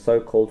using your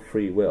so-called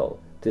free will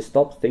to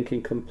stop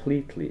thinking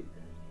completely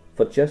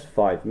for just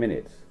 5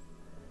 minutes.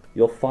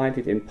 You'll find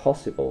it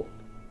impossible,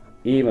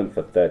 even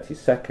for 30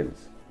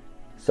 seconds.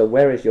 So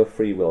where is your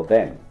free will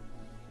then?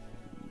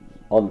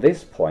 On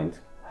this point,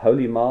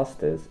 holy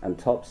masters and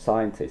top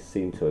scientists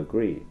seem to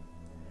agree.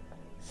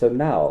 So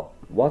now,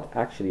 what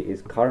actually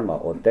is karma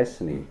or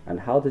destiny, and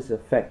how does it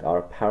affect our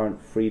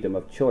apparent freedom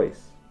of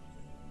choice?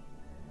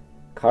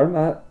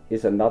 Karma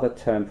is another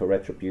term for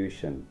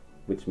retribution,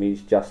 which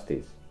means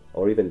justice,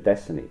 or even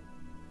destiny.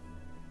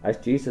 As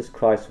Jesus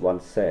Christ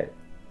once said,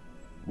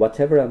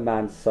 "Whatever a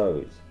man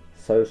sows,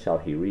 so shall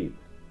he reap."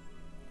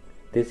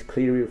 This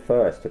clearly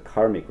refers to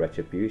karmic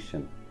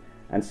retribution,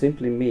 and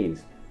simply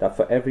means that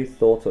for every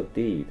thought or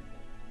deed,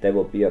 there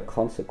will be a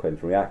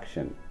consequent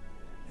reaction.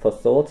 For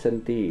thoughts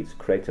and deeds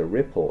create a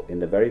ripple in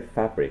the very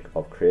fabric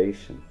of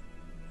creation.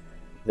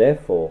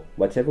 Therefore,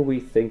 whatever we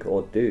think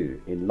or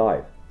do in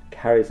life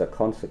carries a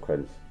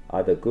consequence,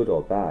 either good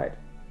or bad.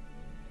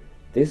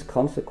 This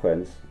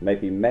consequence may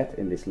be met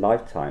in this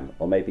lifetime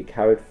or may be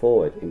carried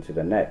forward into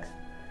the next,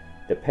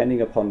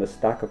 depending upon the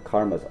stack of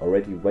karmas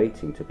already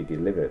waiting to be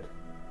delivered,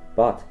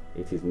 but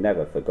it is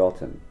never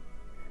forgotten.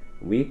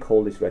 We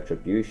call this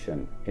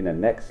retribution in a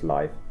next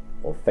life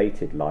or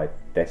fated life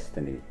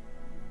destiny.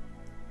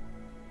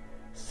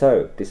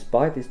 So,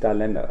 despite this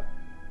dilemma,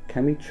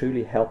 can we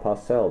truly help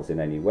ourselves in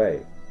any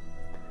way?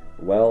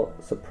 Well,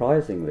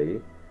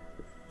 surprisingly,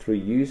 through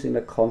using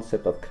the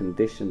concept of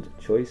conditioned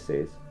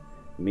choices,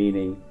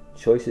 meaning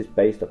choices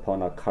based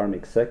upon our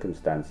karmic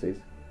circumstances,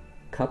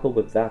 coupled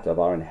with that of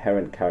our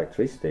inherent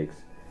characteristics,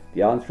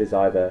 the answer is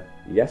either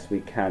yes we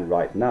can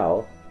right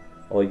now,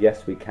 or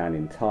yes we can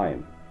in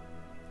time.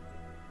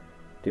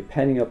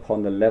 Depending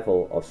upon the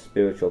level of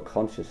spiritual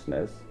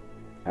consciousness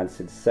and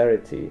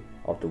sincerity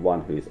of the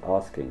one who is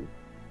asking.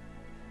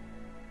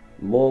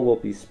 More will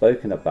be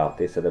spoken about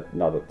this at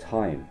another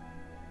time,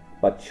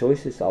 but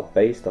choices are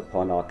based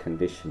upon our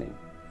conditioning.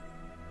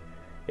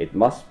 It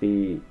must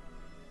be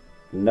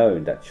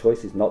known that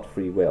choice is not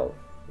free will,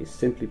 it's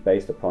simply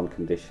based upon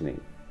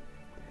conditioning.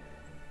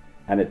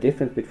 And the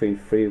difference between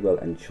free will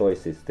and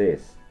choice is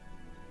this: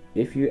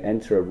 if you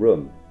enter a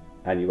room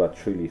and you are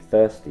truly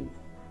thirsty,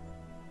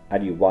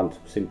 and you want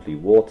simply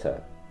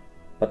water,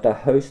 but the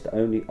host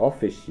only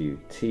offers you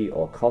tea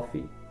or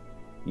coffee,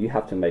 you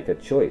have to make a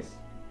choice.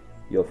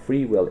 Your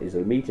free will is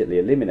immediately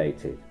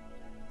eliminated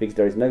because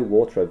there is no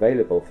water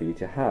available for you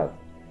to have.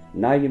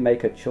 Now you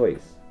make a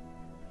choice.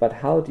 But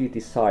how do you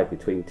decide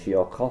between tea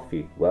or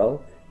coffee?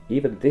 Well,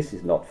 even this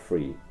is not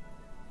free,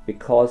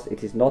 because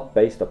it is not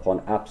based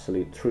upon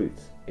absolute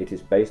truths. It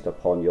is based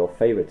upon your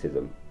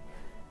favoritism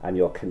and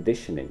your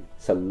conditioning.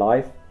 So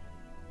life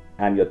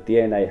and your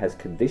DNA has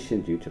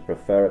conditioned you to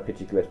prefer a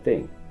particular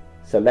thing.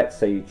 So let's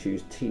say you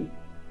choose tea,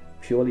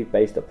 purely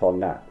based upon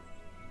that.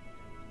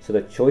 So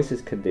the choice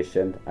is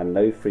conditioned and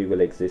no free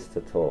will exists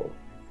at all.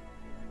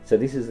 So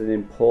this is an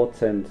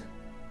important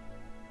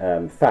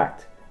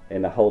fact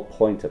in the whole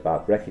point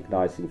about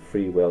recognizing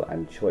free will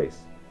and choice.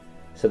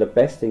 So the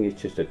best thing is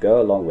just to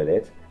go along with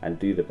it and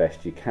do the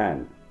best you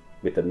can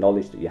with the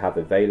knowledge that you have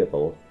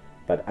available,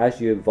 but as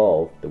you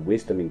evolve, the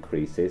wisdom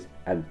increases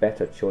and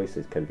better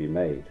choices can be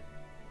made.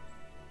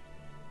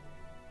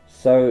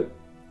 So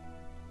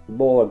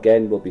more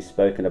again will be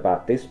spoken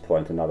about this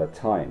point another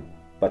time,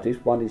 but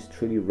if one is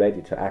truly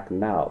ready to act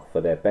now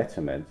for their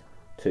betterment,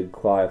 to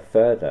inquire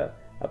further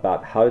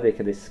about how they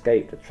can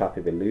escape the trap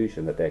of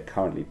illusion that they're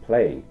currently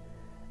playing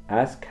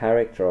as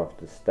character of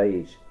the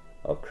stage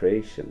of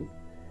creation,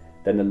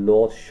 then the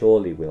Lord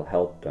surely will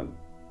help them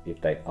if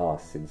they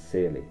ask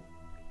sincerely.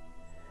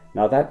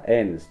 Now that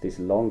ends this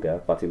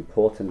longer but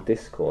important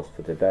discourse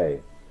for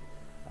today.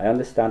 I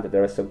understand that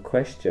there are some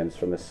questions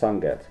from the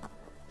Sangat,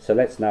 so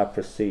let's now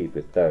proceed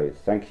with those.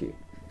 Thank you.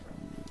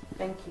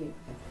 Thank you.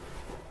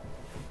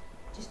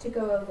 Just to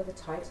go over the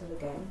title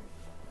again.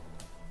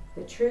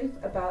 The Truth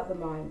About the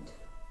Mind,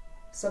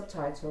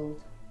 subtitled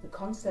The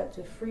Concept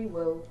of Free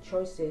Will,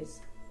 Choices,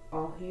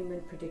 Our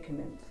Human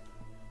Predicament.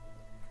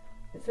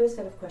 The first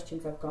set of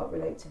questions I've got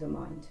relate to the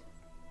mind.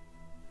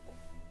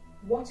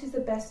 What is the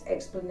best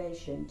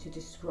explanation to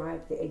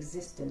describe the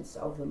existence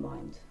of the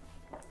mind?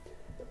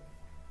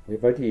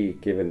 We've already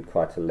given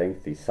quite a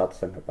lengthy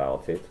satsang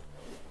about it,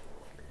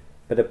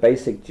 but the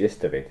basic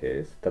gist of it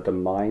is that the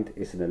mind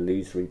is an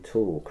illusory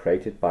tool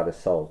created by the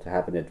soul to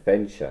have an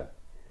adventure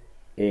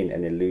in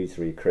an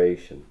illusory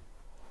creation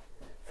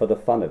for the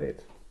fun of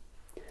it.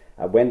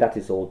 And when that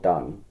is all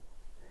done,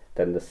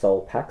 then the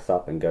soul packs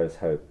up and goes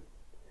home.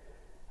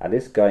 And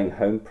this going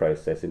home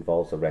process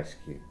involves a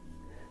rescue.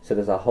 So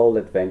there's a whole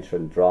adventure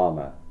and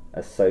drama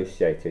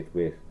associated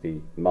with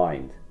the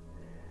mind.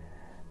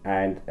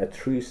 And a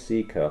true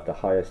seeker of the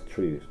highest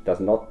truth does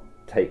not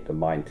take the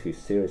mind too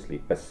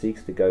seriously, but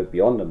seeks to go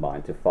beyond the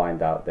mind to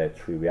find out their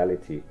true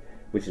reality,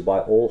 which is why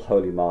all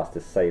holy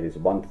masters say this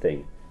one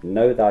thing: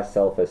 know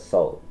thyself as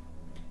soul.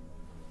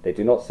 They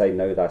do not say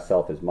know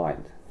thyself as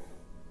mind.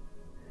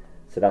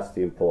 So that's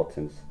the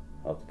importance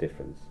of the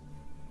difference.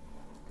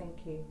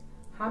 Thank you.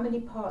 How many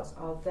parts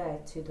are there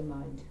to the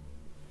mind?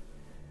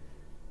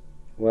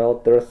 Well,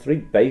 there are three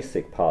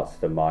basic parts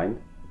to the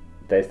mind.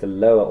 There's the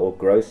lower or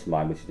gross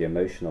mind, which is the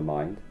emotional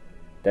mind.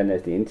 Then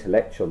there's the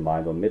intellectual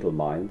mind or middle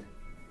mind.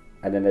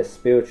 And then there's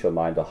spiritual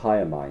mind or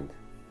higher mind.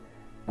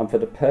 And for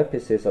the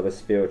purposes of a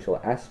spiritual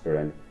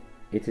aspirant,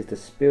 it is the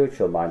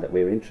spiritual mind that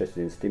we're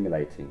interested in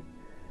stimulating.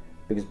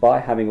 Because by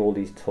having all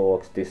these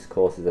talks,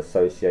 discourses,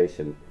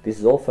 association, this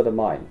is all for the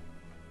mind.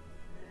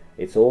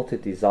 It's all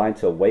designed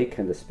to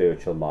awaken the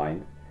spiritual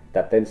mind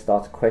that then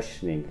starts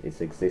questioning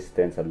its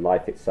existence and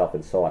life itself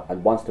and so on,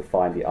 and wants to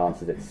find the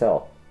answers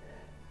itself.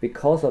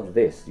 Because of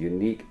this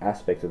unique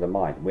aspect of the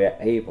mind, we're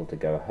able to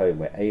go home,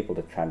 we're able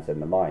to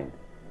transcend the mind.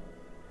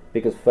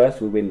 Because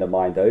first we win the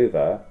mind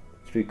over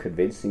through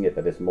convincing it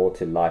that there's more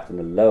to life than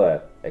the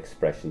lower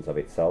expressions of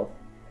itself.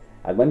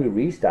 And when we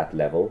reach that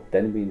level,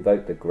 then we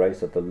invoke the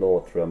grace of the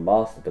Lord through a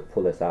master to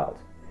pull us out.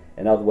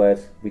 In other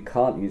words, we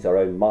can't use our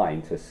own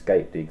mind to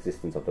escape the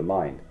existence of the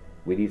mind.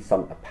 We need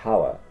some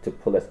power to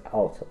pull us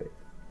out of it.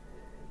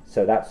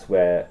 So that's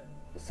where,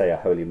 say, a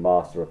holy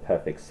master, a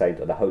perfect saint,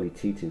 or the holy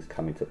teachings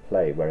come into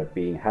play, where a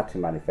being had to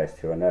manifest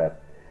here on earth,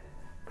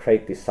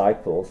 create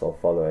disciples or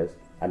followers,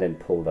 and then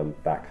pull them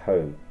back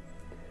home.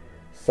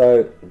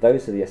 So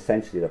those are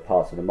essentially the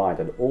parts of the mind,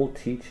 and all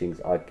teachings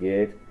are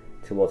geared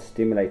towards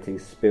stimulating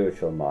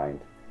spiritual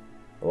mind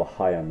or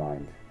higher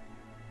mind.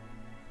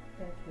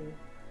 Thank you.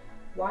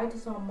 Why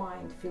does our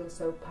mind feel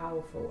so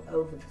powerful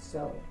over the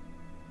soul?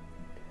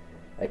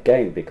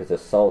 Again, because the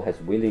soul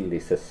has willingly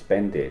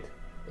suspended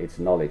its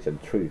knowledge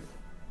and truth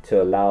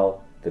to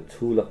allow the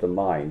tool of the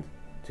mind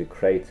to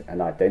create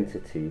an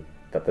identity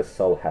that the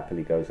soul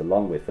happily goes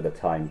along with for the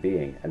time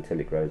being until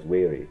it grows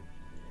weary.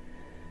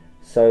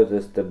 So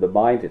the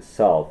mind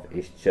itself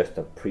is just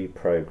a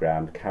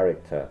pre-programmed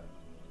character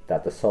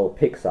that the soul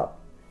picks up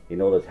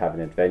in order to have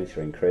an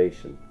adventure in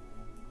creation.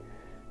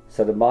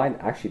 So the mind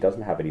actually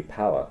doesn't have any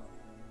power.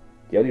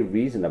 The only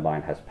reason the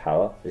mind has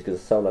power is because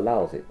the soul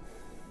allows it.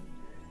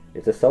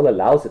 If the soul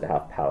allows it to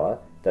have power,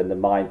 then the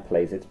mind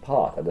plays its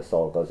part and the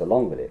soul goes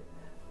along with it.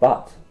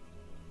 But,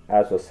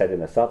 as was said in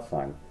the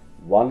Satsang,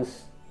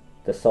 once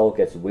the soul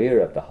gets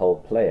weary of the whole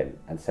plan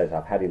and says,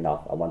 I've had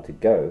enough, I want to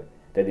go,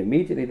 then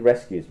immediately the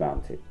rescue is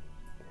mounted.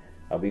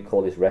 And we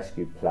call this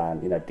rescue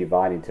plan,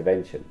 divine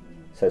intervention.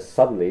 So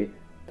suddenly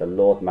the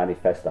Lord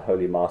manifests the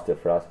Holy Master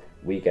for us,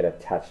 we get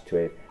attached to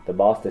it. The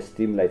Master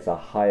stimulates a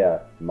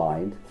higher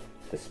mind,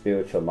 the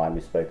spiritual mind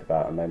we spoke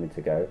about a moment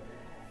ago,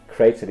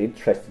 creates an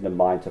interest in the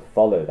mind to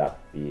follow that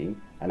being,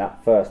 and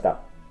at first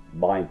that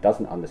mind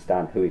doesn't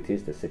understand who it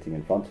is that's sitting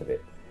in front of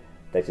it.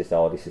 They just say,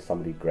 oh, this is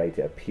somebody great,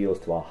 it appeals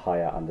to our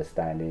higher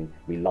understanding,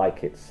 we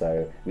like it,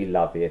 so we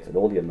love it, and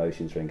all the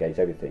emotions are engaged,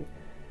 everything.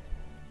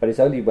 But it's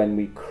only when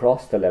we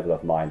cross the level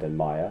of mind and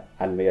Maya,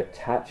 and we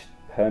attach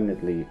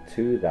permanently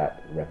to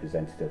that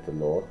representative of the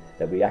Lord,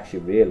 that we actually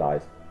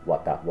realize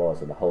what that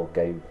was and the whole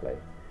gameplay.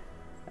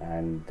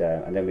 And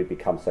then we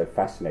become so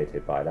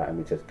fascinated by that and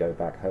we just go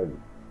back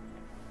home.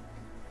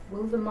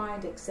 Will the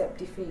mind accept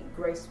defeat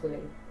gracefully?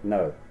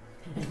 No.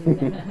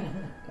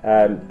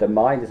 The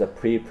mind is a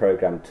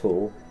pre-programmed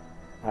tool,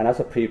 and as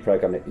a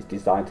pre-program it is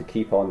designed to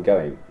keep on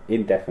going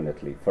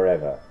indefinitely,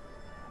 forever,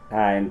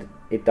 and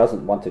it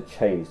doesn't want to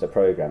change the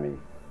programming.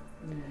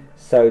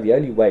 So the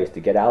only way is to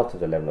get out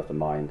of the level of the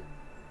mind.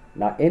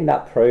 Now in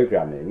that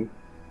programming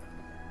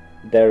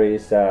there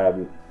is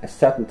a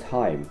certain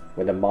time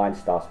when the mind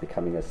starts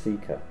becoming a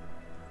seeker.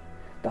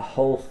 The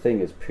whole thing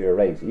is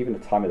prearranged, even the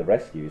time of the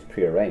rescue is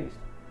prearranged.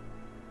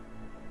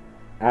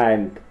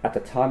 And at the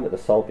time that the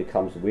soul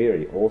becomes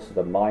weary, also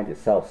the mind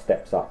itself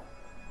steps up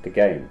the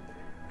game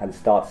and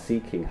starts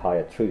seeking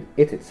higher truth.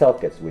 It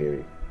itself gets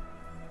weary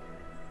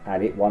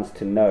and it wants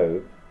to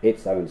know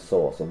its own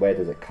source and where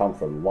does it come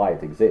from, why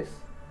it exists.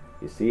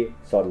 You see,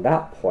 so at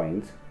that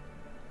point,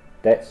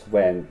 that's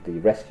when the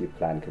rescue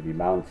plan can be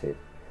mounted,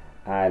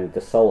 and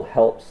the soul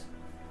helps,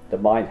 the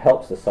mind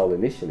helps the soul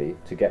initially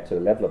to get to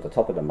the level of the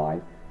top of the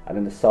mind, and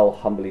then the soul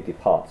humbly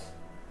departs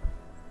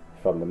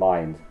from the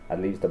mind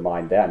and leaves the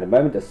mind there. And the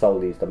moment the soul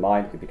leaves the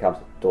mind, it becomes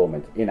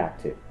dormant,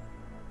 inactive.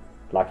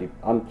 Like you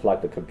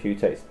unplug the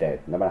computer, it's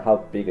dead. No matter how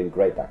big and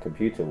great that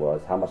computer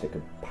was, how much it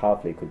could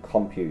powerfully could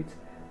compute,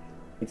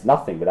 it's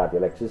nothing without the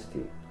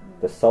electricity.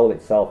 The soul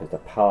itself is the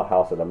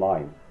powerhouse of the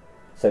mind.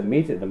 So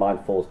immediately the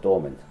mind falls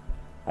dormant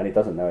and it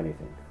doesn't know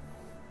anything.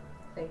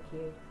 Thank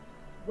you.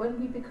 When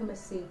we become a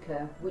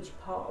seeker, which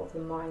part of the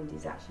mind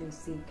is actually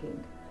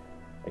seeking?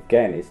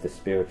 Again, it's the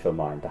spiritual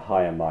mind, the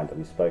higher mind that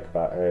we spoke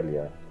about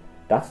earlier.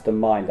 That's the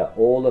mind that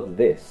all of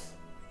this,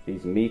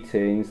 these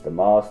meetings, the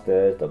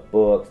masters, the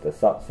books, the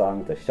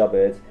satsangs, the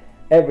shabads,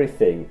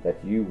 everything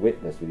that you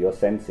witness with your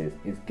senses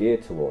is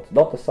geared towards,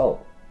 not the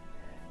soul.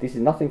 This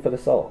is nothing for the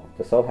soul.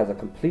 The soul has a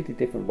completely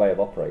different way of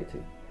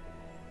operating.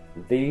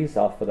 these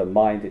are for the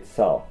mind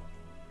itself.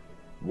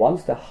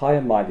 Once the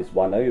higher mind is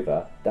won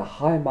over, the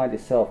higher mind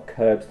itself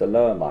curbs the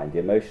lower mind, the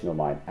emotional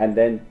mind, and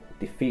then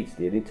defeats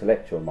the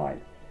intellectual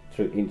mind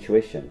through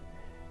intuition.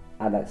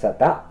 And it's at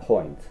that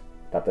point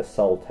that the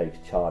soul takes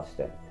charge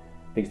then,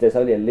 because there's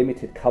only a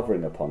limited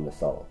covering upon the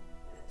soul.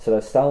 So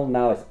the soul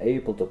now is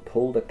able to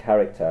pull the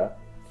character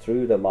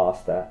through the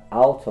master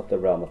out of the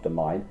realm of the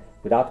mind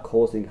without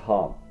causing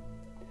harm.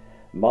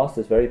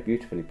 Masters very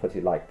beautifully put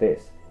it like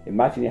this.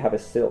 Imagine you have a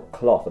silk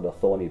cloth on a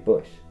thorny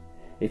bush.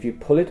 If you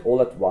pull it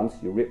all at once,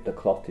 you rip the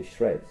cloth to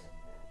shreds.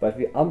 But if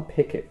you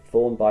unpick it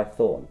thorn by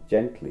thorn,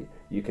 gently,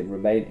 you can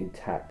remain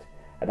intact.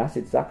 And that's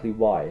exactly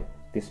why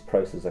this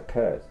process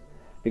occurs.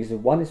 Because if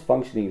one is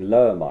functioning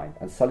lower mind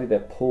and suddenly they're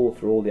pulled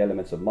through all the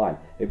elements of mind,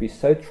 it would be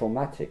so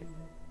traumatic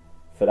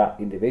for that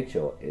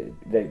individual.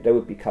 They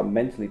would become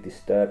mentally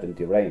disturbed and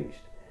deranged.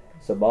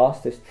 So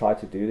masters try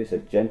to do this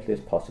as gently as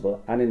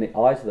possible, and in the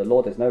eyes of the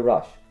Lord there's no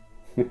rush.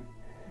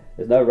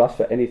 There's no rush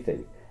for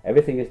anything.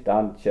 Everything is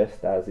done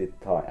just as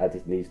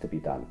it needs to be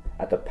done,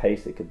 at the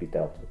pace it can be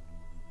dealt with.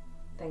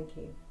 Thank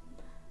you.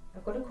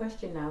 I've got a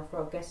question now for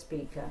our guest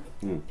speaker.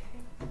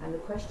 And the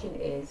question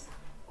is,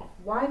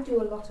 why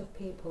do a lot of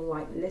people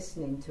like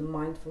listening to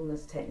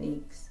mindfulness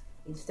techniques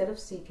instead of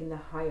seeking the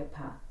higher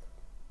path?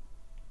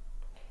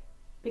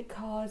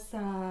 Because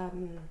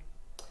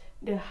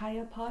the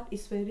higher path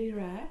is very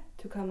rare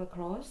to come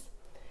across.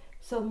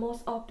 So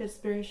most of the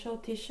spiritual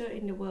teachers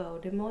in the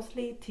world, they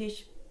mostly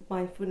teach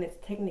mindfulness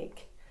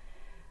technique.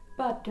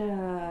 But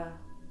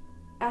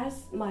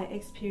as my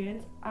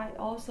experience, I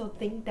also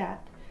think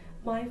that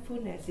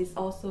mindfulness is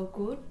also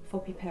good for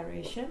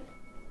preparation,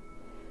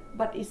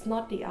 but it's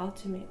not the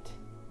ultimate.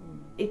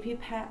 It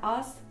prepares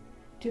us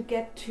to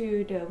get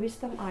to the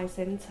wisdom eye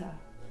center.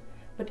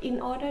 But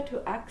in order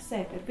to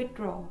access and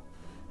withdraw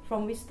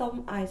from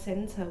wisdom eye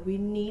center, we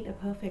need a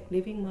perfect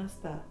living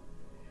master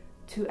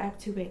to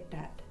activate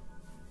that.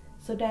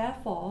 So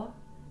therefore,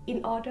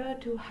 in order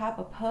to have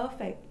a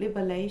perfect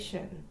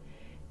liberation,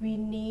 we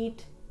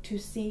need to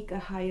seek a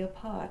higher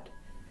path,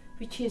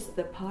 which is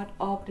the path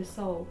of the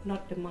soul,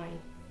 not the mind.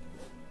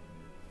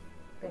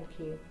 Thank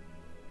you.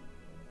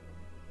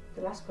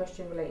 The last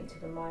question relating to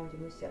the mind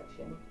in this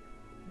section.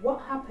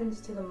 What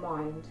happens to the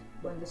mind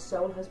when the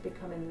soul has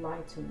become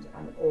enlightened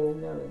and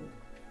all-knowing?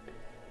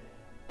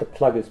 The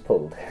plug is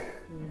pulled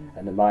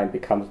and the mind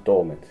becomes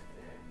dormant.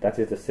 That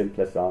is the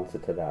simplest answer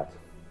to that.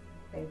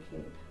 Thank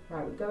you.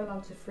 Right, we're going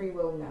on to free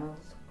will now.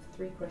 There's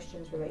 3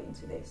 questions relating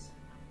to this.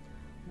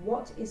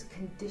 What is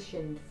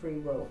conditioned free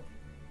will?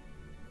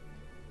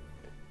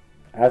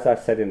 As I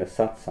said in the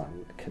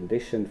Satsang,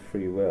 conditioned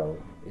free will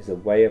is a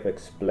way of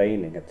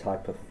explaining a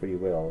type of free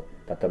will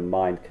that the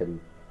mind can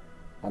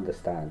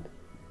understand.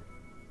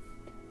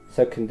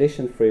 So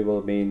conditioned free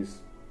will means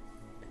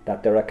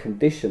that there are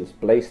conditions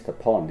placed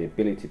upon the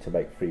ability to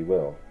make free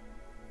will.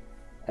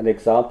 An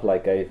example I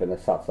gave in the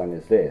Satsang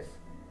is this.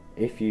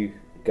 If you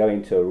go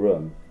into a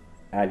room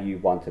and you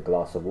want a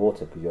glass of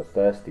water because you're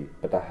thirsty,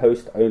 but the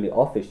host only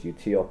offers you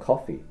tea or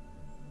coffee,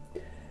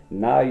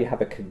 now you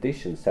have a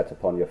condition set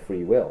upon your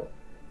free will.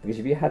 Because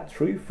if you had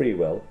true free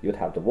will, you'd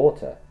have the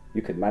water.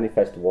 You could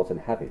manifest the water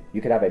and have it.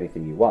 You could have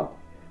anything you want,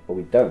 but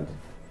we don't.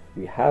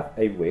 We have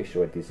a wish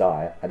or a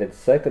desire, and then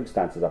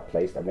circumstances are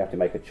placed and we have to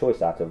make a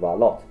choice out of our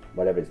lot,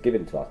 whatever is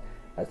given to us.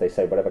 As they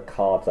say, whatever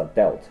cards are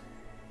dealt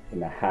in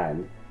the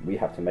hand, we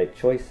have to make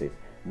choices.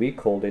 We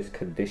call this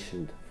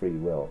conditioned free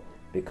will,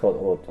 because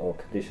or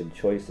conditioned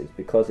choices,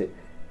 because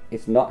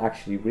it's not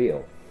actually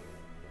real.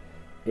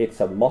 It's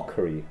a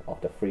mockery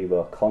of the free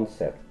will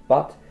concept.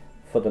 But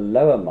for the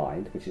lower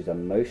mind, which is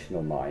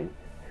emotional mind,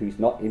 who's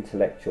not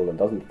intellectual and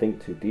doesn't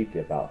think too deeply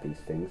about these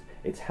things,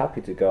 it's happy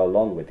to go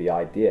along with the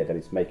idea that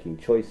it's making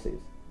choices,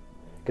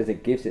 because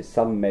it gives it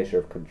some measure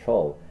of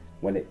control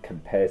when it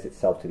compares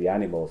itself to the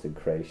animals in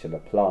creation, the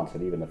plants,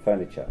 and even the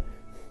furniture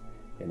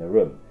in a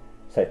room.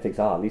 So it thinks,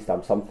 at least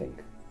I'm something.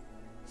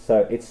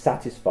 So it's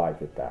satisfied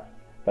with that.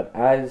 But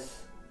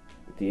as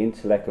the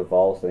intellect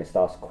evolves and it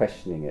starts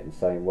questioning it and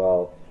saying,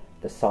 well,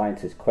 the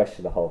scientists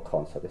question the whole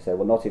concept. They say,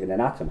 well, not even an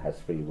atom has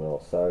free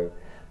will. So,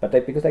 but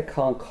because they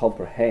can't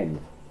comprehend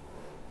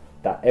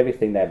that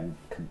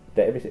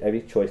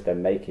every choice they're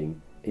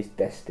making is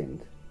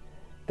destined,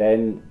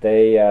 then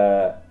they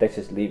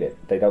just leave it.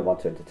 They don't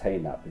want to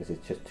entertain that because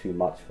it's just too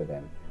much for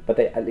them. But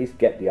they at least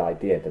get the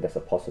idea that there's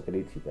a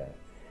possibility there.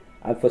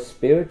 And for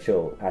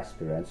spiritual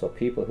aspirants or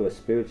people who are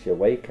spiritually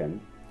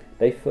awakened,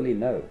 they fully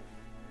know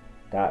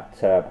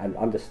that and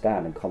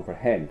understand and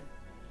comprehend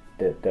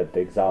the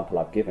example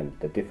I've given,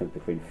 the difference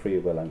between free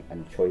will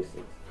and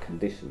choices,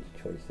 conditioned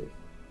choices.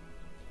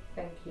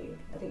 Thank you.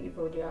 I think you've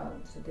already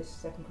answered this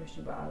second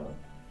question, but I'll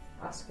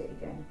ask it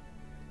again.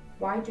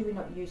 Why do we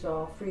not use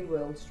our free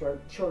will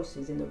stroke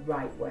choices in the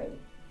right way?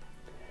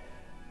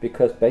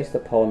 Because based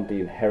upon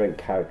the inherent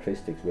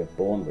characteristics we're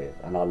born with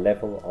and our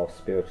level of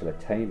spiritual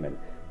attainment,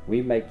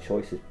 we make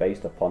choices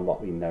based upon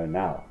what we know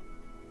now.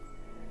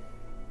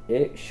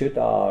 Should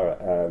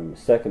our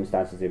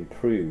circumstances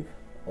improve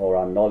or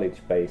our knowledge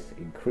base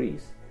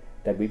increase,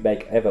 then we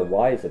make ever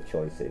wiser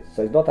choices.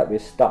 So it's not that we're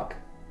stuck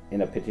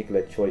in a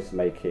particular choice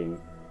making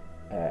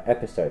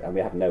episode and we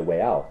have no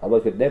way out.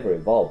 Otherwise we'd never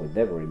evolve, we'd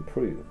never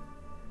improve.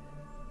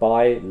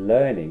 By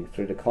learning,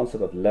 through the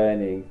concept of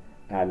learning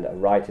and a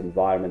right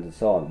environment and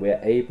so on, we're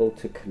able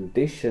to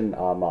condition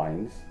our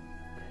minds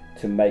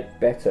to make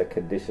better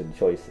conditioned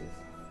choices.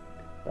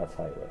 That's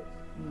how it works.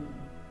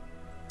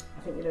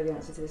 I think we know the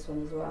answer to this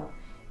one as well.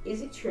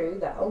 Is it true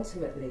that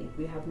ultimately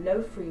we have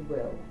no free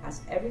will,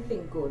 as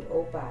everything good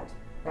or bad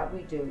that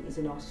we do is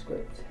in our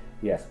script?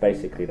 Yes,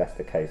 basically that's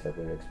the case that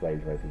we've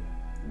explained already.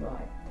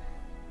 Right.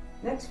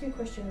 Next few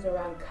questions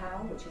around Kal,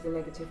 which is a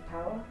negative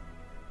power.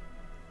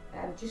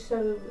 And just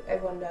so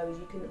everyone knows,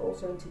 you can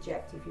also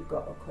interject if you've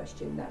got a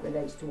question that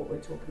relates to what we're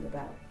talking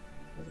about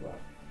as well.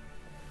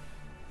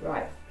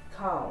 Right,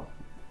 Kal.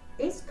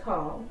 Is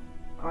Kal,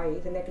 i.e.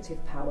 the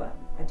negative power,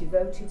 a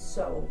devoted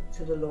soul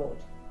to the Lord?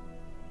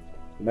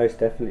 Most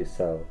definitely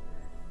so.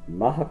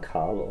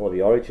 Mahakal, or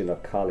the origin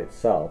of Kal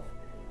itself,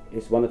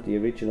 is one of the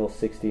original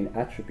 16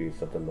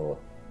 attributes of the Lord.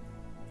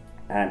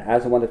 And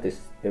as one of this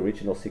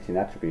original 16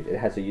 attributes, it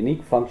has a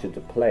unique function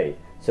to play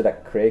so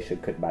that creation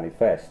could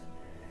manifest.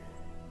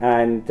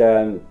 And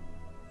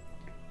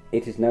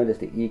it is known as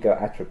the ego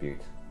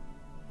attribute.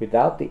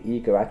 Without the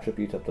ego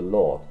attribute of the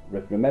Lord,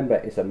 remember,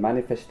 it's a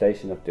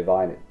manifestation of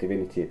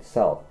divinity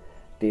itself,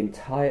 the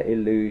entire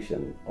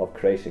illusion of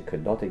creation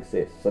could not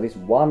exist. So this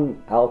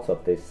one out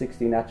of the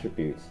 16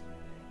 attributes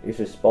is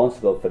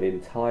responsible for the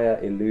entire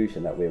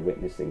illusion that we're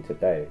witnessing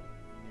today.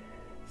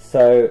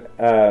 So,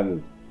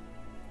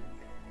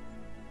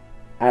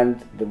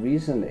 and the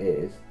reason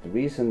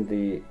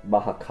the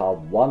Mahakal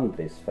won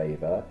this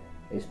favor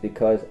is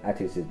because, as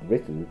it is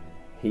written,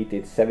 he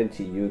did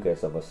 70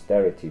 yugas of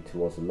austerity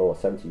towards the Lord,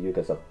 70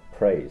 yugas of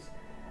praise.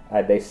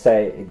 And they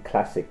say in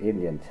classic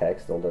Indian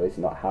text, although this is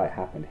not how it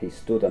happened, he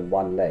stood on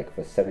one leg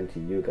for 70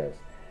 yugas.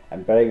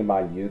 And bearing in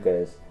mind,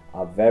 yugas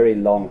are very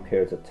long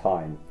periods of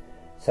time.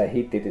 So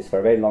he did this for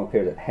a very long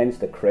period, hence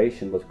the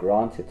creation was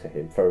granted to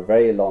him for a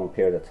very long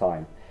period of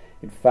time.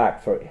 In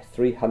fact, for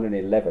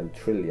 311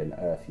 trillion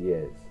Earth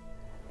years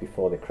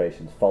before the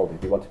creation folded,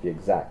 if you want to be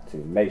exact to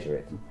measure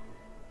it.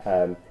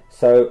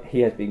 So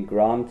he has been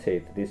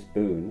granted this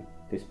boon,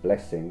 this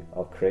blessing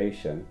of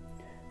creation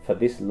for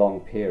this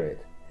long period.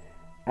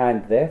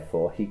 And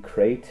therefore he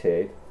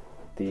created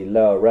the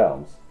lower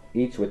realms,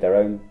 each with their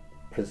own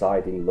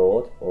presiding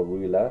lord or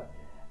ruler,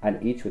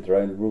 and each with their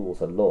own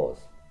rules and laws,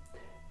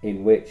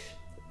 in which,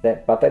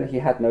 but then he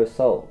had no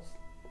souls,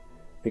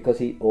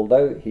 because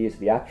although he is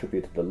the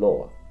attribute of the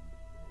Lord,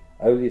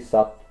 only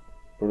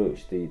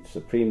Satgurus, the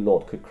Supreme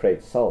Lord, could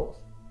create souls.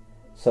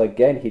 So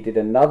again he did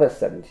another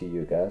 70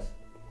 yugas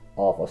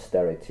of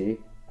austerity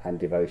and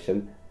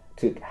devotion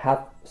to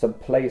have some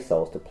play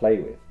souls to play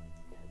with,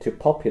 to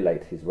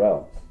populate his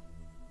realms.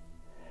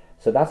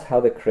 So that's how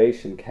the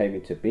creation came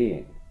into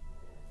being,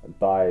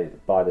 by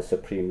the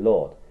Supreme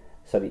Lord.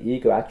 So the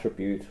ego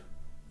attribute,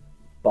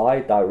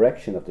 by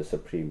direction of the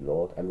Supreme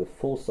Lord and with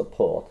full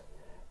support,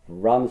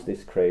 runs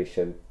this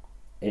creation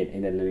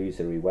in an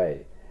illusory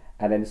way.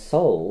 And then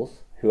souls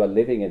who are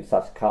living in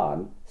such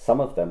Khan,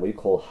 some of them we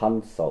call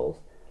Hunt souls,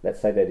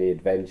 let's say they're the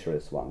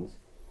adventurous ones,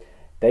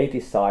 they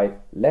decide,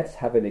 let's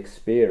have an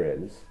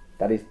experience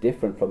that is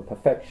different from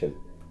perfection.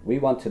 We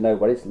want to know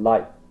what it's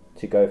like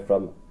to go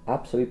from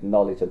absolute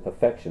knowledge and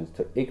perfections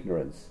to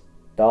ignorance,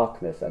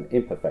 darkness and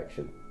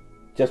imperfection,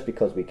 just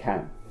because we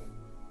can.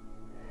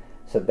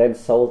 So then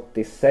souls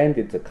descend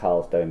into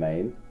Kal's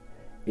domain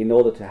in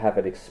order to have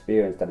an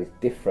experience that is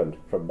different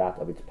from that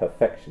of its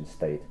perfection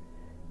state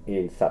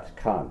in such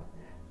Khan.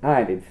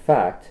 And in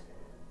fact,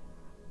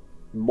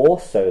 more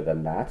so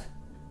than that,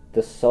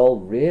 the soul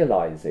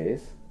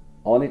realizes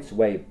on its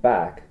way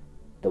back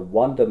the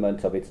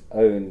wonderment of its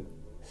own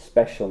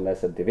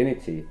specialness and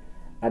divinity,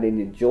 and it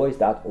enjoys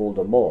that all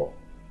the more.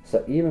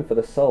 So even for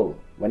the soul,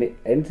 when it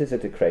enters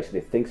into creation,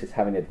 it thinks it's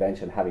having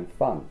adventure and having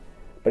fun,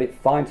 but it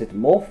finds it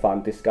more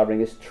fun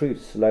discovering its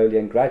truth slowly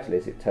and gradually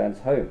as it turns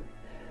home.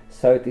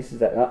 So this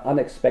is an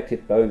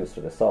unexpected bonus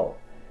for the soul.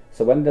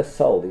 So when the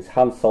soul, these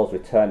Hunt souls,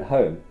 return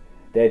home,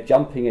 they're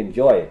jumping in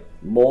joy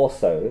more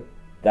so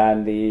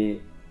than the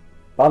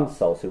Bund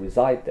souls who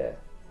reside there.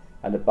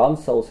 And the Bund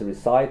souls who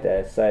reside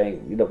there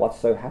saying, you know, what's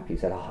so happy? He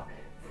said,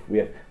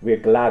 we're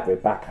glad we're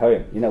back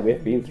home. You know,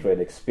 we've been through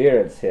an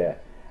experience here.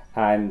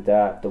 And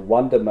the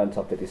wonderment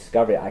of the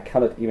discovery, I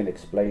cannot even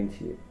explain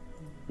to you.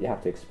 You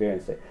have to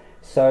experience it.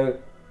 So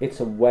it's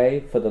a way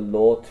for the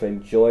Lord to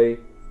enjoy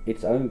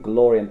its own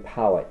glory and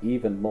power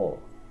even more.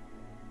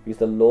 Because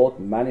the Lord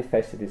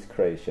manifested his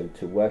creation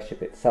to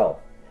worship itself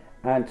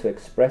and to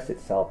express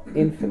itself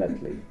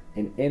infinitely,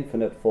 in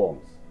infinite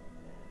forms.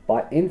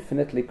 By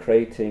infinitely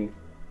creating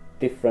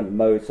different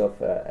modes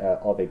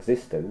of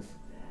existence,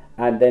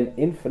 and then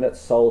infinite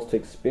souls to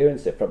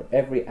experience it from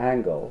every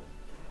angle,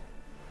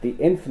 the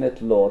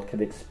infinite Lord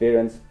can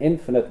experience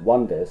infinite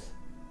wonders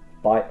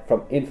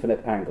from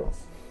infinite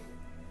angles.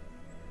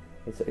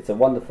 It's a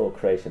wonderful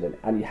creation,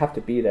 and you have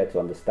to be there to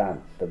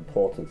understand the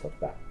importance of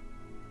that.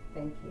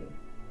 Thank you.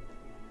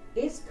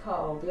 Is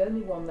Karl the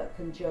only one that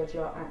can judge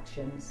our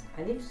actions?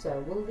 And if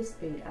so, will this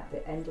be at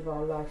the end of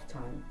our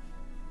lifetime?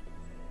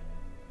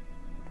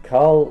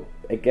 Karl,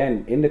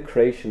 again, in the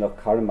creation of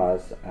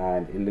karmas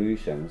and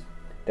illusions,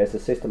 there's a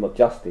system of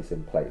justice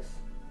in place.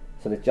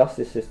 So the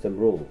justice system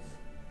rules.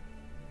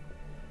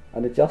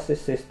 And the justice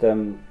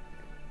system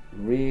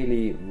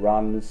really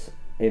runs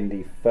in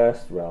the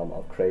first realm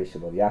of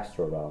creation, or the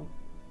astral realm.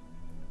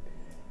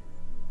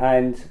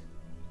 And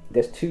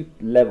there's two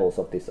levels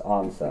of this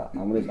answer.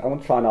 I'm going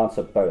to try and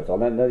answer both. I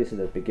know this is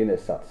a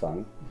beginner's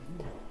satsang,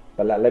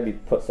 but let me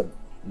put some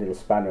little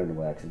spanner in the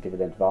works and give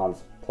an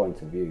advanced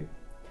point of view.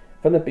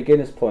 From the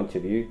beginner's point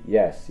of view,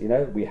 yes,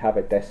 we have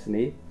a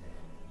destiny.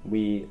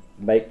 We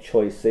make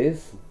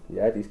choices,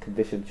 these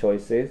conditioned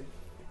choices,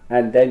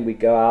 and then we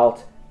go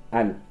out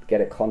and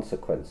get a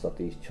consequence of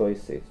these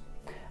choices.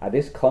 And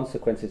this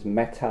consequence is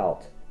met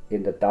out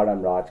in the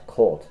Dharamraj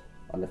court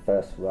on the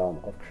first realm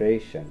of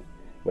creation,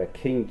 where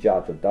King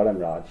Judge of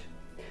Dharamraj,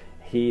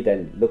 he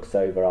then looks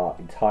over our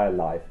entire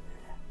life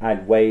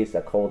and weighs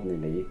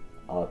accordingly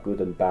our good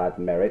and bad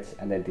merits,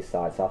 and then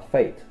decides our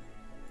fate.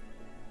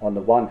 On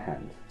the one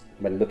hand,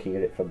 when looking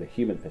at it from the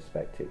human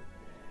perspective.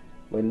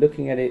 When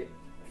looking at it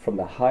from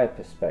the higher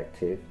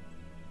perspective,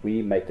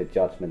 we make the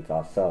judgment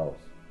ourselves.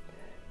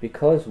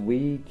 Because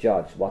we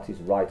judge what is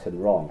right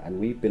and wrong, and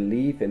we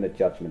believe in the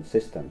judgment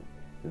system,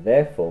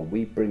 therefore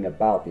we bring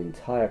about the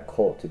entire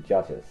court to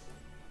judge us.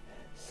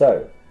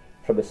 So,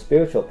 from a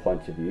spiritual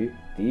point of view,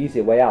 the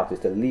easy way out is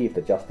to leave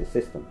the justice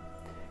system.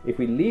 If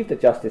we leave the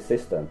justice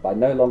system by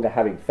no longer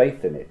having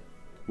faith in it,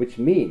 which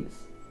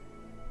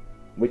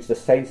the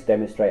saints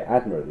demonstrate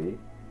admirably,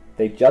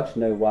 they judge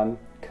no one,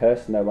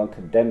 curse no one,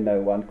 condemn no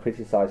one,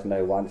 criticize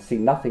no one, see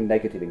nothing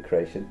negative in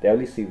creation, they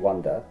only see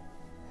wonder,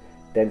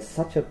 then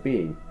such a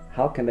being,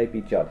 how can they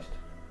be judged?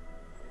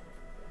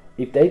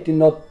 If they do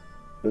not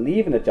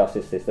believe in the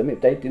justice system,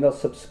 if they do not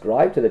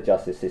subscribe to the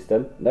justice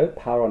system, no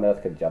power on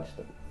earth can judge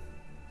them.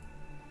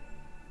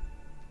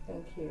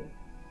 Thank you.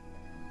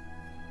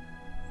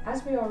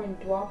 As we are in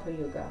Dwapara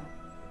Yuga,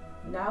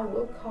 now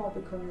will Karl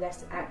become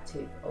less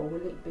active, or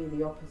will it be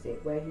the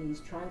opposite, where he is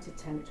trying to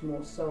tempt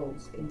more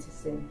souls into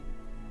sin?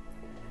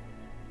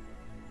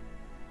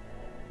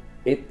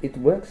 It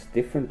works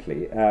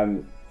differently.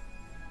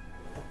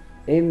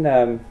 In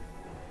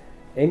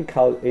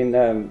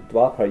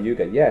Dwapara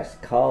Yuga, yes,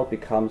 Karl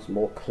becomes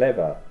more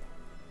clever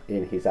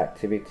in his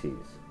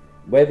activities.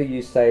 Whether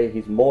you say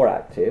he's more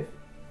active,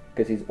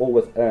 because he's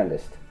always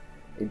earnest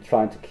in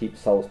trying to keep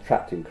souls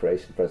trapped in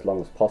creation for as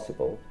long as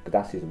possible, because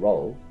that's his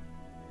role,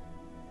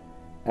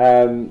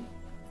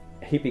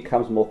 he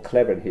becomes more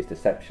clever in his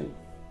deception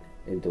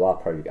in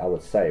Dwapara Yuga, I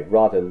would say,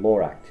 rather than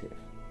more active.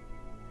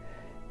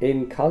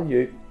 In Kali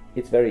Yuga,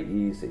 it's very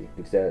easy,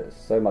 because there's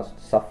so much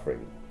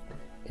suffering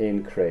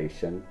in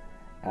creation,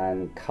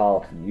 and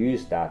Karl can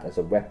use that as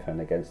a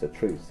weapon against the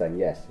truth, saying,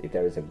 yes, if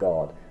there is a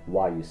God,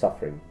 why are you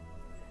suffering?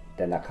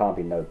 Then there can't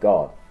be no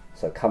God,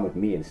 so come with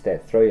me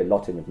instead, throw your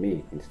lot in with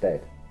me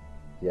instead.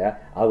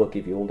 I will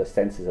give you all the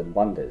senses and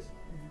wonders.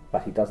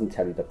 But he doesn't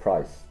tell you the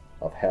price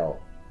of hell.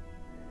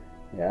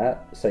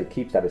 So he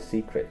keeps that a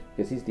secret,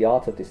 because he's the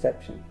art of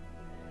deception,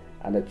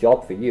 and the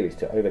job for you is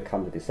to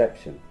overcome the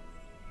deception.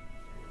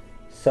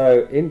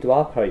 So in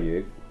Dwapara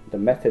Yuga, the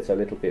methods are a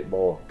little bit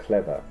more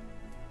clever.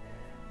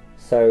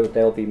 So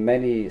there will be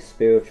many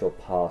spiritual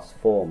paths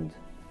formed,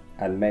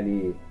 and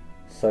many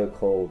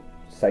so-called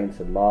saints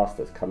and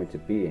masters come into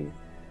being,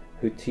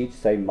 who teach,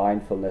 say,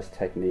 mindfulness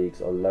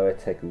techniques or lower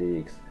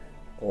techniques,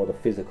 or the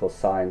physical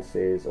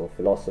sciences or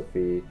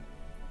philosophy,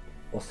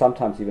 or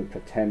sometimes even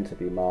pretend to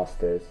be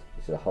masters,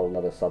 which is a whole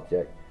other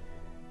subject.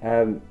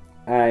 And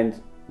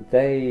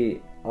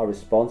they are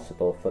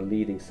responsible for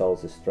leading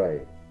souls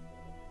astray.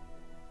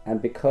 And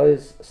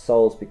because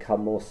souls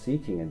become more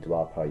seeking in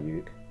Dwapara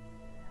Yuga,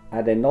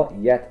 and they're not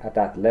yet at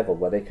that level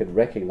where they could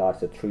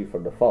recognize the true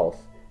from the false,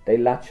 they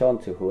latch on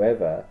to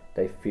whoever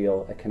they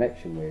feel a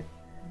connection with,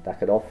 that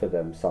could offer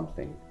them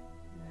something.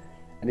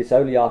 And it's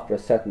only after a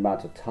certain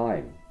amount of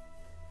time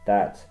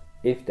that,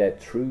 if they're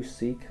true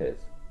seekers,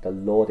 the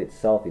Lord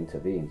itself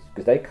intervenes,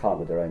 because they can't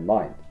with their own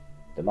mind.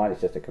 The mind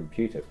is just a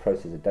computer,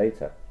 processes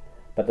data.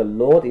 But the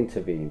Lord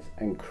intervenes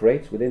and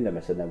creates within them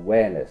as an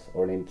awareness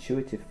or an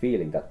intuitive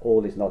feeling that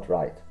all is not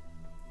right.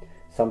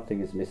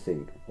 Something is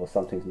missing, or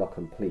something's not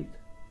complete.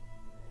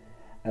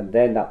 And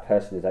then that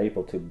person is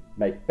able to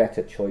make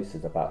better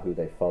choices about who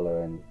they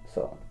follow and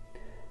so on.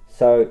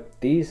 So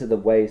these are the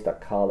ways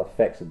that Karl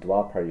affects in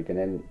Dwapara Yuga, and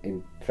then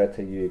in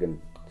Treta Yuga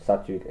and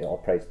Satgurus it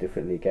operates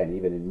differently again,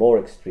 even in more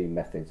extreme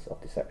methods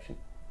of deception.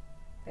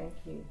 Thank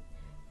you.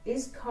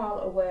 Is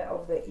Karl aware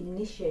of the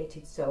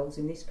initiated souls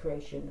in this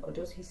creation, or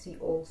does he see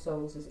all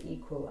souls as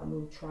equal and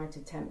will try to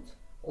tempt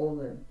all of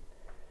them?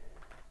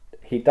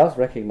 He does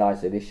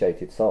recognize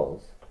initiated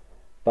souls,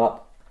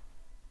 but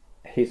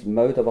his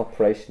mode of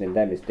operation in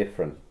them is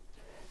different.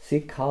 See,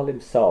 Karl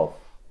himself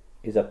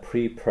is a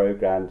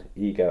pre-programmed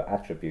ego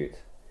attribute.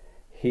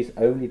 He's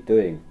only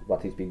doing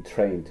what he's been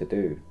trained to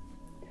do.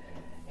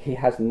 He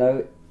has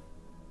no,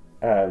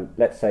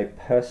 let's say,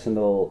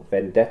 personal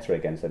vendetta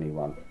against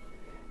anyone.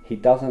 He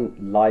doesn't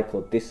like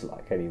or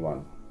dislike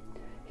anyone.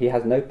 He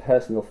has no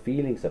personal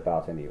feelings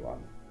about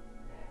anyone.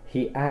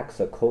 He acts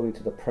according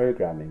to the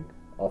programming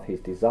of his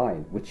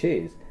design, which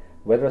is,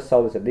 whether a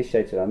soul is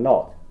initiated or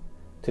not,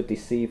 to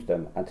deceive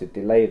them and to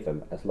delay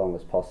them as long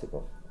as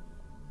possible.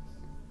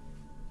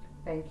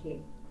 Thank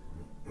you.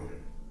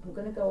 I'm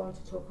going to go on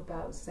to talk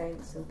about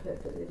saints and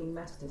perfect living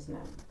masters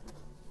now.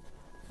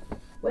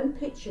 When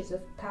pictures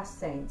of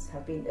past saints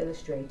have been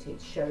illustrated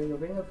showing a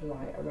ring of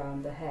light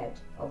around the head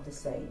of the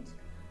saint,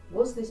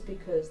 was this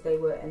because they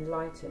were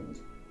enlightened,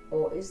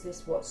 or is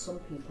this what some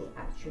people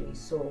actually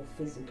saw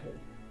physically?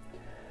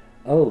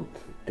 Oh,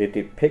 the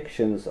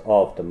depictions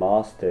of the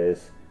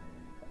masters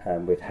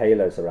with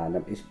halos around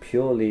them is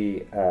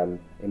purely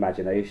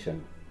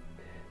imagination.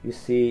 You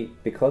see,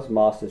 because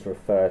masters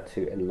refer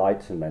to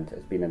enlightenment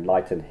as being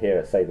enlightened here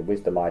at, say, the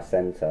Wisdom Eye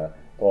Center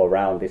or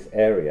around this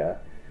area,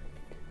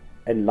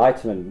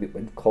 enlightenment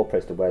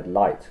incorporates the word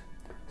light.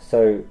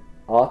 So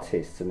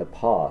artists in the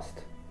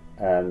past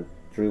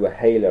drew a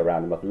halo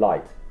around them of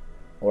light,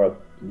 or a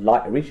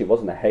light. Originally it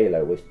wasn't a halo,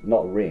 it was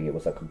not a ring, it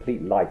was a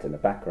complete light in the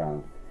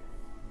background,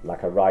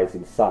 like a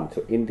rising sun,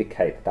 to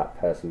indicate that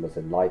person was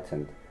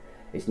enlightened.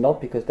 It's not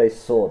because they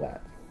saw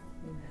that.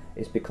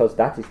 It's because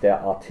that is their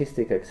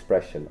artistic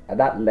expression, and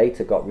that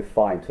later got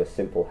refined to a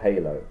simple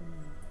halo.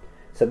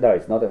 So no,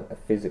 it's not a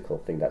physical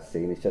thing that's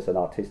seen, it's just an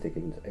artistic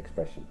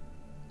expression.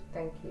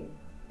 Thank you.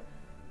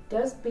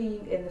 Does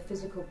being in the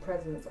physical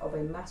presence of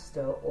a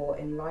master or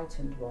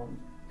enlightened one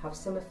have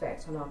some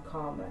effect on our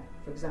karma?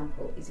 For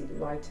example, is it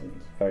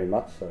lightened? Very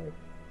much so.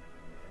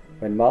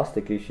 When Master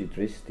gives you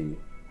drishti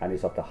and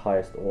is of the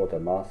highest order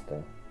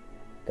master,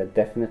 then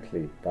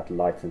definitely that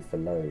lightens the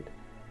load.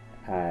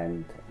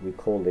 And we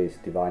call this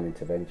divine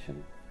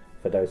intervention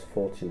for those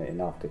fortunate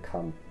enough to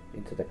come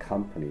into the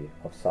company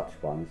of such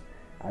ones,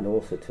 and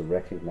also to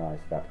recognize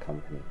that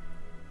company.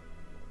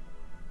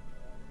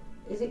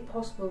 Is it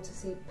possible to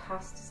see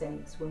past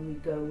saints when we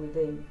go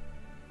within?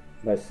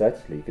 Most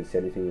certainly, you can see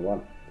anything you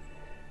want.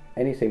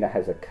 Anything that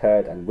has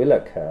occurred and will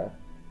occur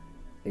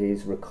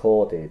is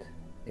recorded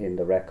in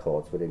the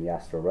records within the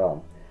astral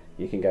realm.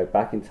 You can go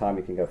back in time,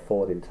 you can go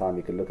forward in time,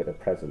 you can look at the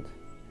present.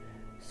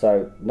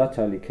 So not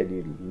only can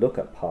you look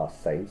at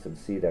past saints and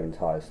see their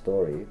entire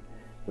story,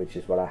 which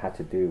is what I had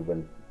to do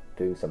when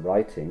doing some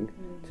writing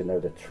to know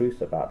the truth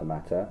about the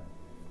matter,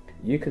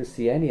 you can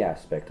see any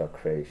aspect of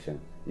creation.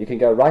 You can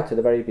go right to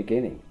the very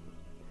beginning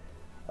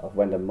of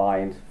when the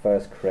mind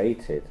first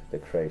created the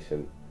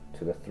creation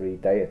to the three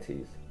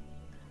deities.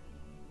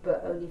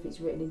 But only if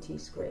it's written into your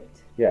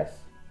script?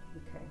 Yes.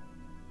 Okay.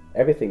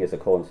 Everything is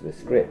according to the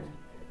script,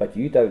 but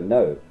you don't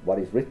know what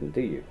is written,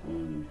 do you?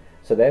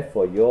 So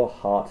therefore your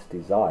heart's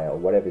desire, or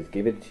whatever is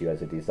given to you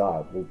as a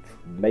desire, will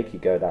make you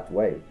go that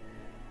way.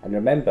 And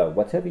remember,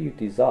 whatever you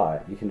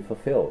desire, you can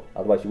fulfill,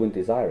 otherwise you wouldn't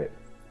desire it.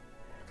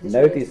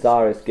 No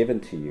desire is given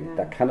to you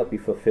that cannot be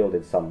fulfilled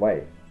in some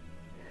way.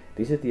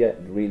 This is the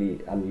really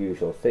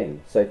unusual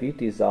thing. So if you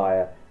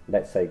desire,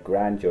 let's say,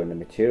 grandeur in the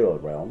material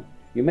realm,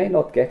 you may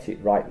not get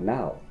it right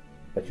now,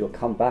 but you'll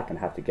come back and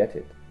have to get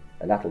it,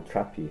 and that'll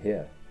trap you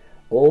here.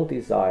 All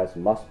desires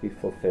must be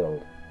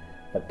fulfilled,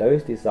 but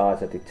those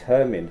desires are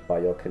determined by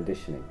your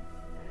conditioning.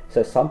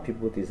 So some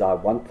people desire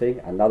one thing,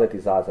 another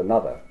desires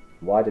another.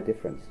 Why the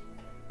difference?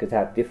 Because they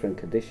have different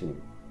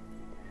conditioning.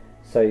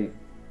 So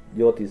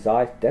your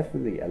desires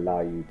definitely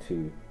allow you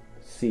to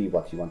see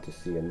what you want to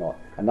see and not.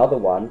 Another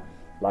one,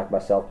 like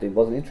myself,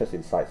 wasn't interested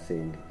in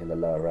sightseeing in the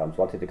lower realms,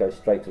 wanted to go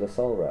straight to the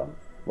soul realm,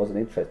 wasn't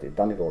interested,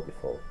 done it all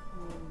before.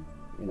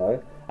 You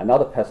know,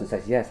 another person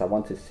says, yes, I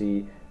want to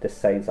see the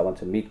saints, I want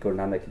to meet Guru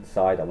Nanak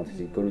inside, I want to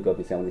see Guru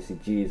Gobind Singh, I want to see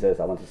Jesus,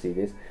 I want to see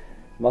this.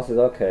 Master says,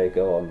 okay,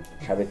 go on,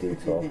 have a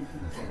detour.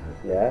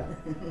 Yeah,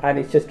 and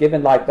it's just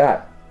given like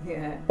that.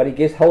 Yeah. But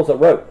he holds a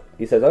rope.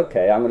 He says,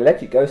 okay, I'm going to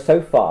let you go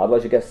so far,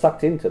 otherwise you get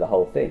sucked into the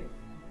whole thing.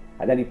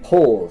 And then he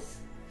pulls,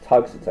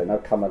 tugs and says, no,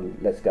 come on,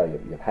 let's go,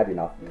 you've had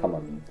enough, come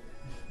on.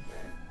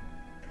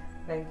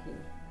 Thank you.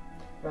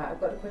 Right,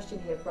 I've got a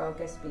question here for our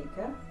guest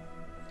speaker.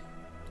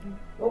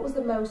 What was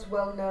the most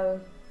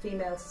well-known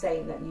female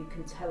saint that you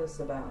can tell us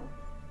about?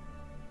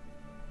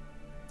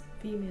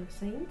 Female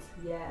saint?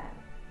 Yeah.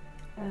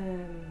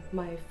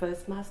 My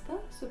first master,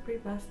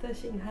 Supreme Master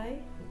Shinghai.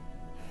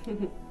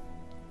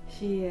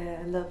 She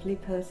a lovely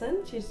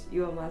person. She's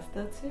your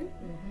master too.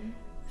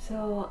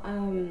 So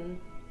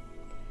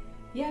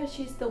yeah,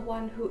 she's the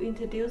one who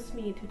introduced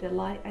me to the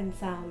light and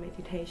sound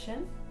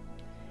meditation.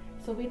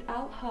 So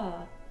without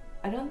her,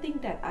 I don't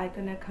think that I'm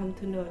gonna come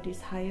to know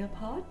this higher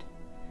part,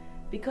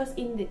 because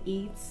in the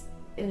East,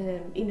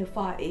 in the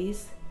Far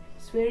East,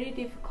 it's very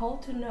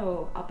difficult to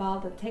know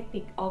about the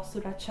technique of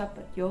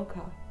Surachapat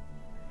Yoga.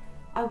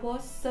 I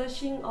was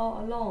searching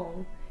all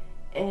along,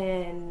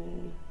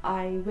 and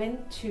I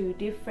went to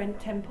different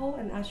temple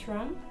and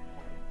ashram,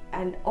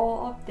 and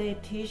all of they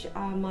teach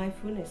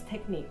mindfulness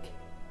technique.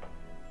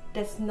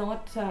 That's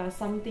not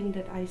something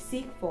that I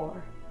seek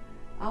for.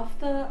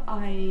 After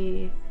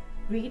I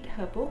read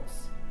her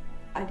books,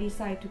 I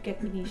decided to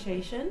get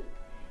initiation,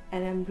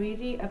 and I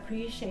really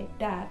appreciate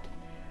that.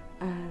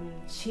 and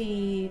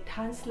she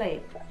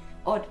translates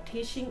all the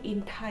teaching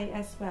in Thai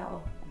as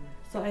well.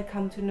 So I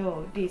come to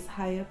know this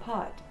higher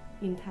part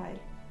in Thai.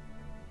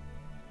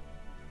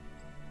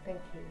 Thank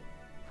you.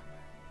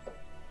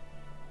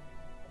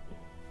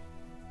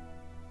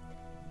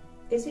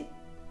 Is it...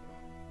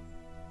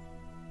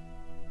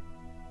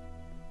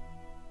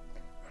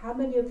 How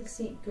many of the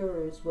Sikh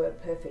Gurus were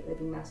perfect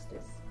living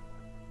masters?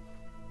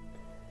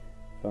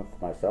 For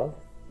myself?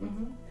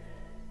 Mm-hmm.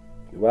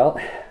 Well,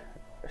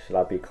 shall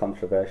I be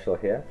controversial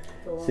here?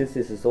 Go on. Since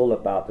this is all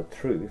about the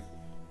truth,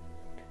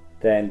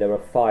 then there are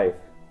 5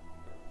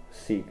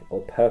 Sikh or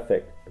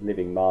perfect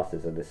living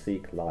masters in the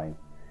Sikh line,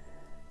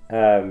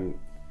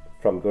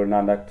 from Guru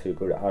Nanak to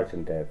Guru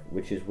Arjan Dev,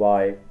 which is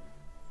why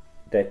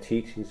their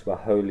teachings were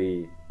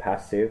wholly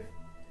passive,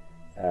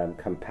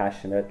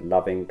 compassionate,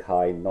 loving,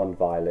 kind,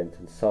 non-violent,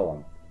 and so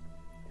on.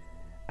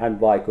 And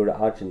why Guru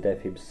Arjan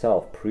Dev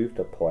himself proved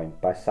a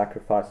point by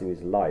sacrificing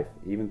his life,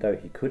 even though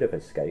he could have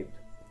escaped,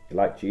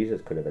 like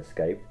Jesus could have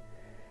escaped,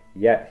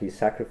 yet he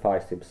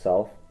sacrificed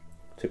himself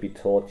to be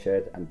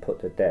tortured and put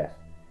to death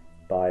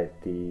by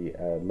the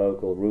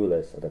Mughal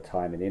rulers at the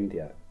time in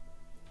India.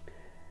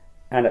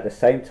 And at the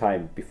same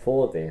time,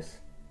 before this,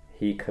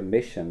 he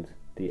commissioned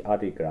the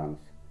Adi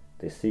Granth,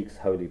 the Sikhs'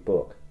 holy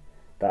book,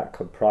 that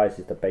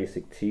comprises the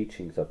basic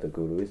teachings of the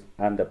Gurus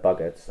and the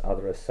Bhagats,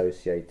 other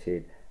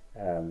associated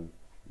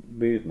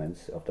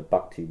movements of the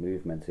Bhakti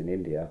movement in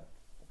India,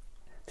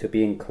 to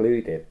be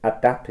included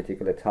at that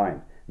particular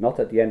time, not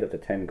at the end of the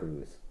 10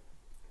 Gurus.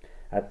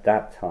 At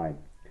that time,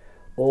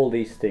 all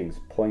these things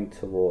point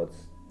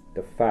towards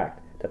the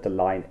fact that the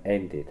line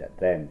ended at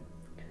then.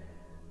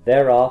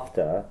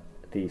 Thereafter,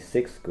 the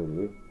 6th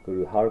Guru,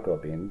 Guru Har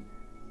Gobind,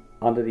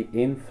 under the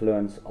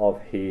influence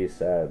of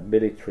his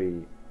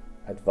military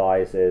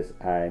advisors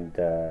and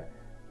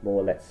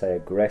more, let's say,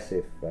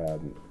 aggressive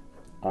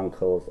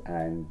uncles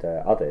and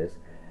others,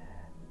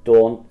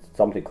 donned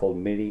something called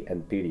Miri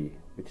and Diri,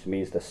 which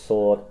means the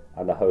sword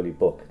and the holy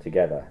book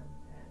together.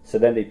 So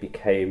then they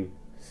became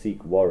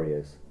Sikh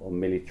warriors, or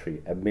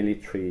a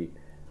military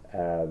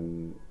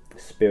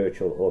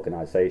spiritual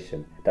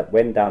organization that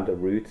went down the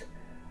route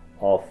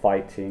of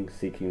fighting,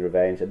 seeking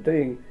revenge, and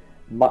doing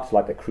much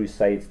like the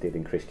Crusades did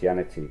in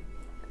Christianity.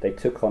 They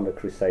took on the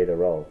Crusader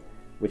role,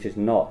 which is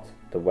not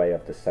the way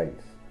of the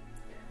saints.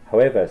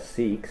 However,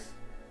 Sikhs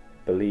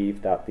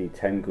believe that the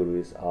 10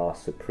 Gurus are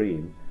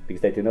supreme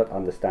because they do not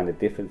understand the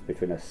difference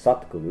between a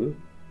Satguru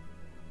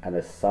and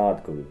a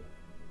Satguru.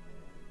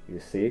 You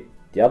see,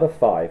 the other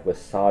 5 were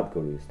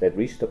Satgurus. They'd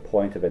reached a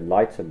point of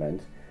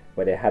enlightenment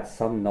where they had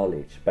some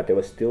knowledge, but they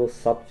were still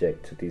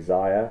subject to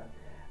desire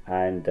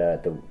and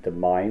the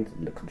mind,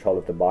 the control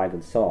of the mind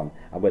and so on,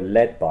 and were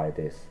led by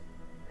this,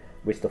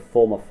 which the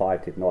former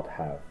 5 did not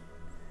have.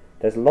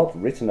 There's a lot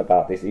written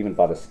about this even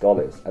by the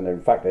scholars, and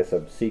in fact there's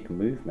a Sikh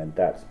movement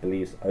that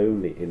believes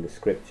only in the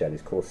scripture, and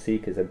it's called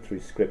Sikhism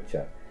through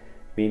scripture,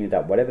 meaning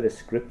that whatever the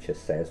scripture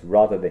says,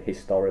 rather than the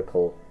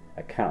historical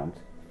account,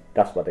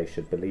 that's what they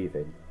should believe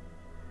in.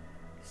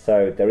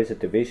 So there is a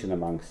division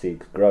among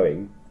Sikhs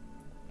growing,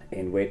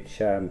 in which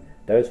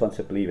those ones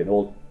who believe in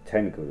all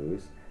 10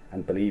 Gurus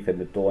and believe in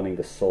adorning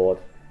the sword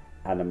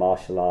and the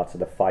martial arts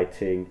and the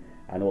fighting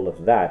and all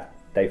of that,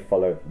 they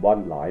follow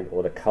one line,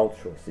 or the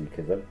cultural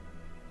Sikhism,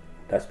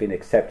 that's been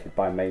accepted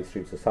by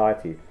mainstream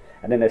society.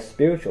 And then there's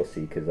spiritual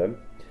Sikhism,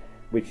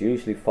 which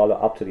usually follow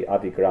up to the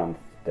Adi Granth,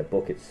 the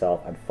book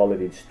itself, and follow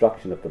the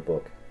instruction of the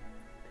book.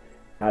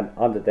 And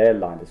under their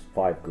line there's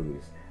 5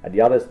 Gurus. And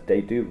the others,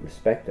 they do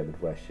respect them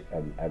and worship,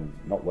 and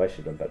not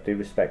worship them, but do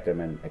respect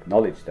them and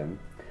acknowledge them.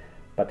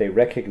 But they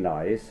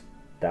recognize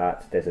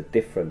that there's a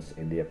difference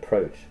in the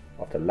approach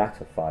of the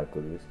latter 5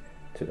 Gurus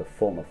to the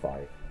former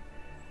 5.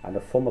 And the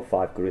former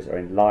 5 Gurus are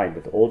in line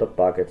with all the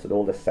Bhagats and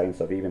all the saints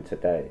of even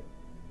today,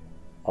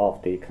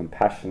 of the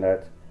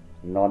compassionate,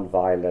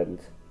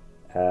 non-violent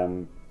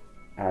and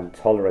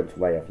tolerant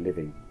way of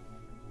living,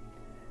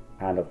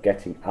 and of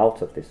getting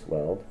out of this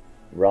world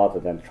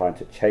rather than trying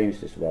to change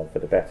this world for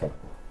the better.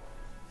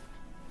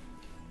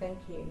 Thank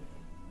you.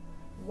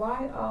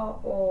 Why are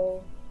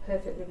all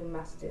perfect living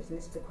masters, and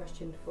this is a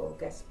question for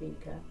guest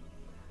speaker,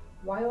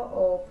 why are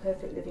all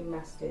perfect living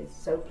masters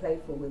so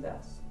playful with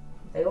us?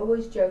 They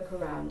always joke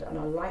around and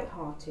are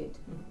light-hearted.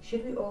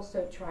 Should we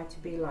also try to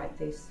be like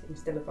this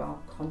instead of our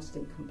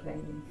constant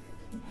complaining?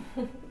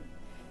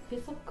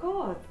 Yes, of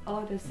course.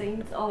 All the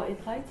saints are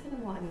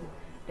enlightened ones.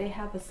 They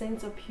have a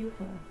sense of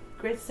humor,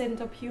 great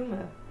sense of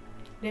humor.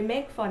 They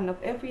make fun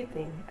of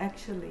everything,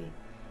 actually.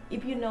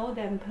 If you know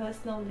them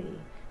personally,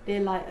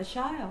 they're like a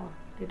child.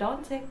 They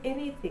don't take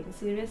anything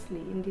seriously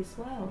in this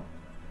world.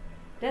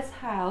 That's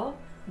how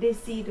they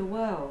see the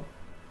world.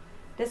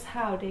 That's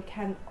how they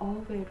can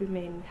always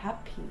remain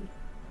happy,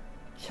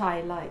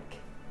 childlike.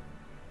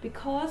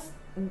 Because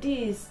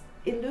this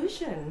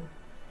illusion,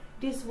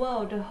 this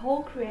world, the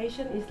whole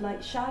creation is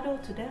like shadow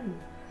to them.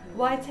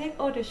 Why take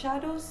all the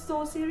shadows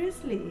so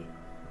seriously?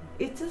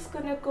 It's just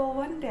gonna go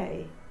one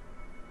day,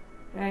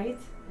 right?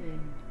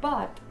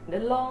 But the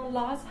long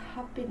last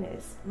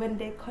happiness, when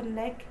they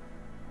connect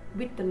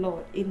with the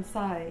Lord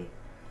inside,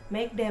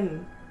 make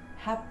them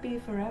happy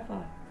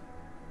forever.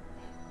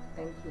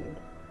 Thank you.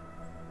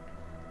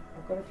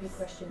 I've got a few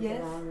questions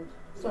Yes. around.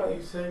 Sorry.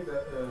 You say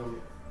that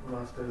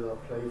masters are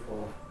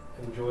playful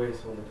and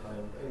joyous all the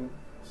time. In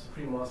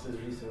Supreme Master's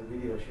recent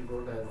video, she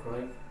broke down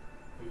crying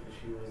because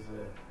she was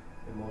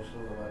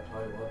emotional about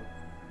Taiwan.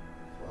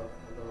 So I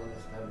don't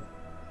understand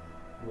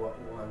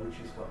why would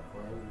she start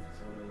crying if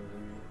it's only an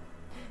illusion?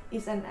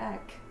 It's an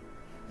act.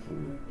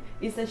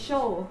 It's a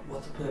show.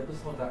 What's the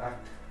purpose of that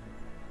act?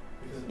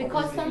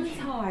 Because obviously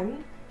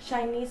sometimes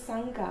Chinese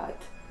Sangat,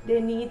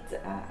 they need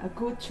a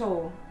good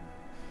show.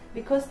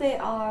 Because they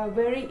are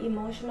very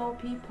emotional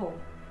people.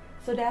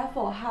 So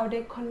therefore, how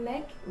they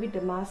connect with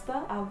the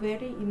master are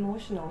very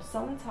emotional.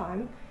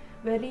 Sometimes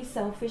very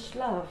selfish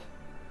love.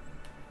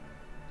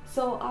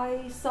 So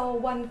I saw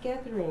one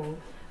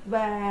gathering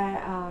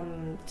where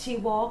she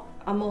walked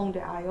among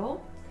the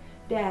aisle.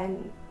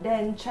 Then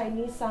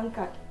Chinese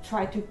Sangat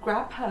tried to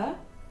grab her,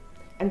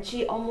 and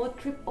she almost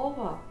tripped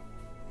over.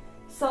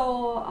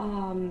 So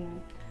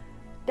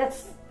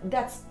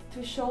that's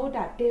to show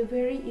that they're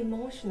very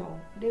emotional.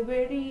 They're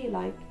very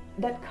like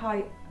that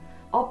kind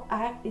of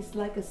act is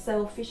like a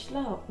selfish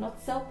love,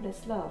 not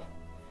selfless love.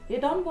 They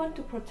don't want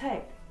to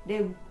protect.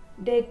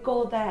 They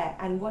go there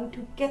and want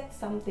to get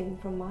something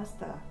from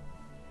master.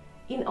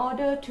 In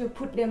order to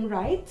put them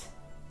right,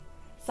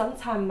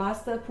 sometimes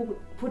master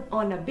put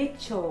on a big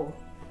show.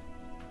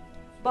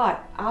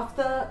 But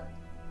after,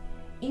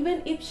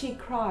 even if she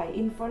cry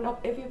in front of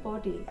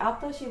everybody,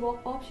 after she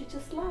walk off, she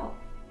just laugh.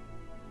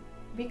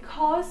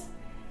 Because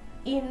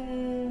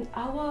in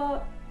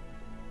our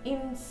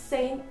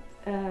insanely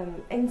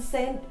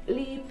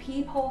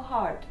people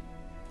heart,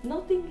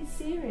 nothing is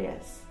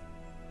serious.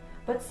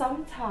 But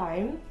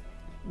sometimes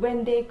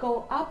when they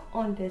go up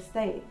on the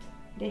stage,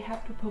 they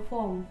have to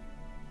perform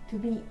to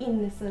be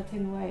in a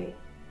certain way,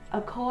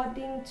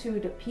 according to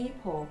the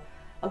people,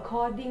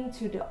 according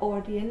to the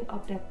audience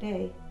of that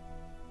day.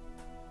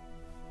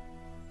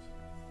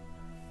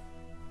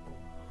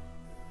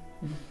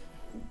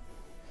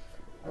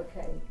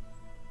 Okay,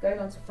 going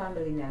on to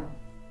family now.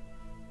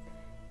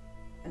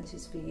 And this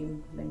is for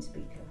you, main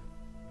speaker.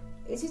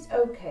 Is it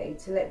okay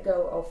to let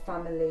go of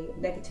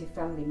negative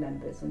family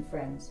members and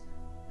friends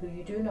who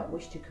you do not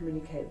wish to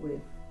communicate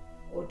with?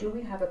 Or do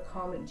we have a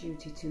karmic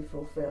duty to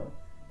fulfill,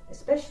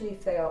 especially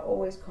if they are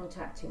always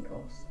contacting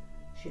us?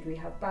 Should we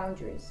have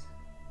boundaries?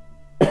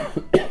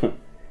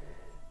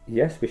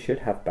 Yes, we should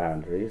have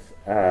boundaries.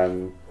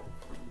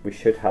 We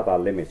should have our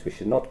limits. We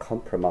should not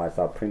compromise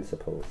our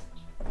principles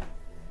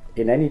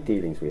in any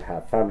dealings we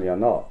have, family or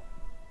not.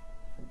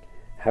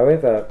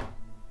 However,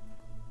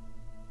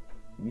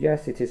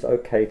 yes, it is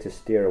okay to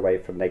steer away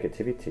from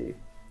negativity,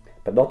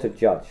 but not to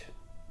judge.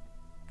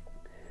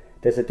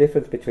 There's a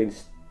difference between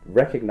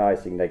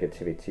recognizing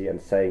negativity and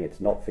saying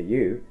it's not for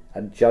you,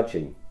 and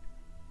judging.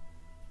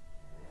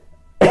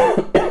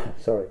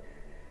 Sorry.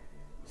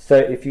 So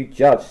if you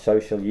judge, so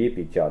shall ye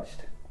be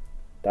judged.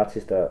 That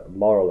is the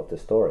moral of the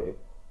story.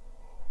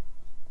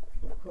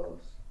 Of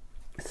course.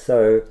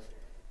 So,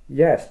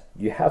 yes,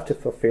 you have to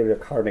fulfill your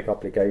karmic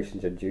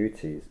obligations and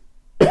duties.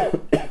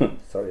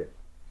 Sorry,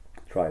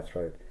 dry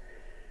throat.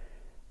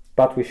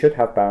 But we should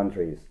have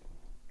boundaries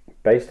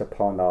based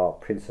upon our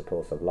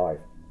principles of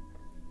life.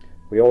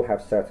 We all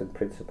have certain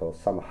principles,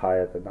 some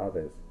higher than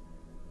others.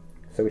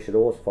 So we should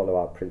always follow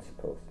our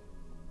principles.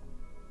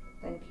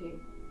 Thank you.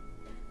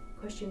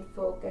 Question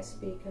for guest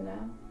speaker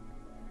now.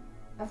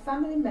 A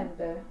family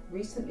member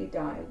recently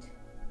died.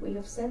 We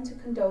have sent a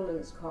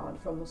condolence card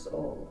from us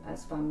all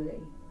as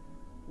family.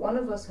 One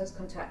of us has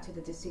contacted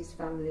the deceased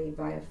family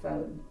via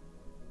phone.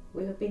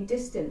 We have been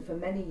distant for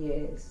many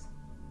years.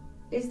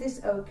 Is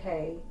this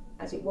okay,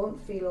 as it won't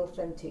feel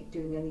authentic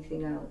doing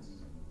anything else?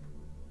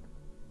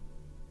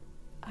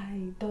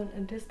 I don't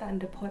understand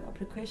the point of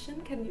the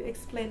question. Can you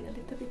explain a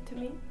little bit to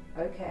me?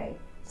 Okay,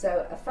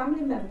 so a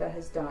family member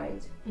has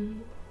died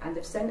and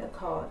they've sent a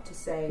card to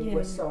say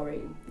we're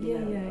sorry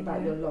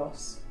about your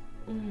loss.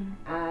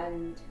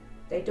 And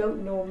they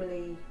don't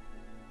normally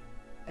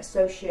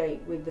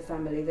associate with the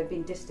family. They've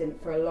been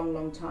distant for a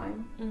long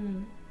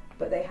time,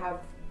 but they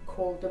have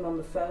called them on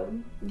the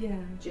phone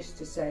just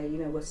to say,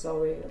 we're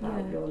sorry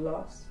about your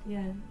loss.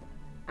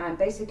 And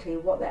basically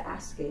what they're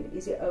asking,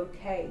 is it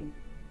okay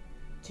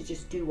to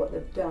just do what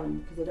they've done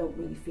because they don't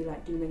really feel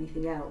like doing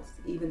anything else,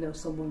 even though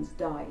someone's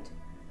died?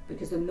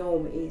 Because the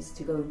norm is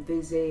to go and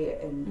visit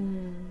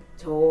and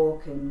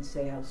talk and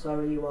say how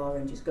sorry you are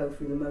and just go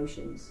through the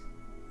motions.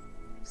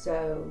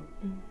 So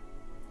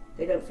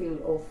they don't feel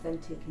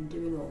authentic in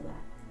doing all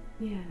that.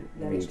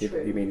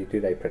 You mean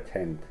do they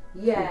pretend?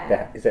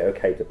 Yeah. Is it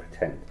okay to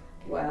pretend?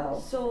 Well.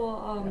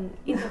 So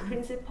in the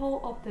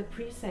principle of the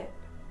precept,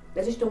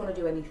 they just don't want to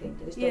do anything.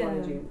 They just don't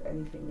want to do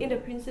anything. In the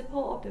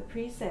principle of the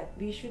precept,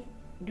 we should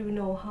do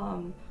no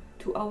harm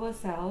to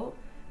ourselves,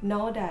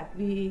 nor that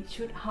we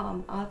should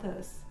harm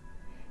others.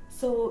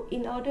 So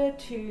in order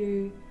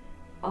to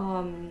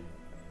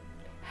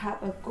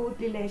have a good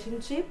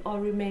relationship or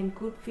remain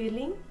good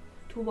feeling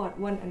toward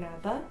one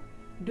another,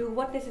 do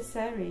what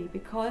necessary,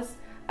 because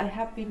I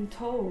have been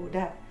told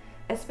that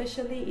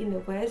especially in the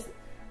West,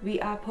 we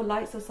are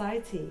polite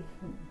society.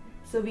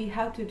 So we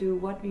have to do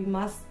what we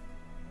must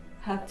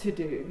have to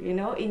do, you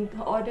know, in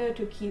order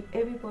to keep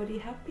everybody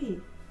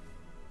happy.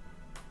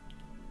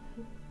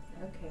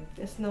 Okay.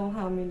 There's no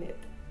harm in it.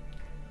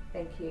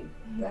 Thank you.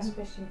 Last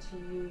question to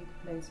you,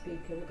 main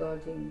speaker,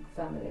 regarding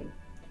family.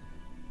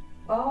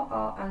 Are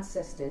our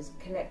ancestors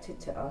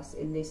connected to us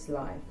in this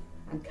life,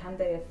 and can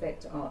they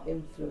affect our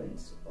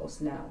influence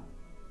us now?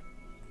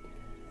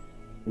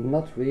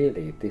 Not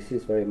really. This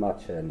is very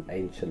much an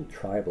ancient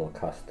tribal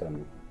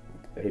custom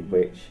in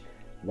which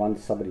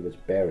once somebody was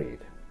buried,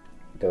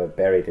 they were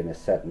buried in a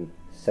certain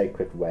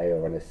sacred way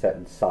or on a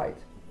certain site,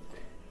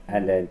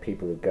 and then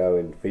people would go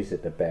and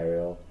visit the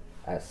burial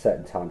at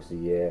certain times of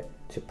the year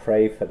to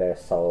pray for their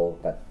soul,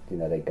 that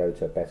they go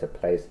to a better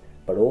place,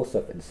 but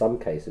also in some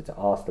cases to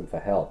ask them for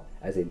help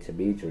as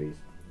intermediaries,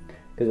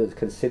 because it was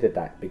considered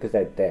that because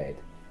they're dead,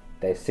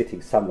 they're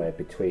sitting somewhere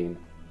between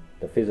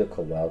the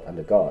physical world and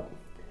the God,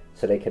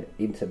 so they can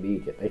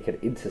they can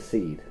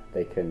intercede,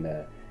 they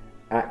can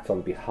act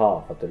on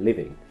behalf of the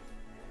living.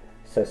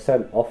 So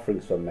certain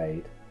offerings were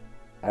made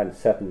and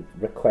certain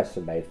requests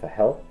were made for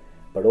help,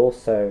 but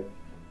also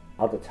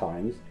other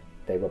times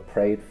they were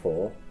prayed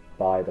for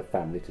by the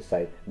family to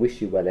say,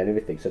 wish you well and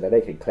everything, so that they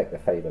can collect the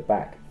favour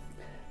back.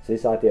 So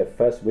this idea of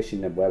first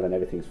wishing them well and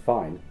everything's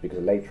fine, because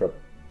at a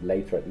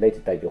later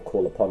date you'll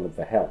call upon them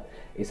for help,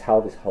 is how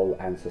this whole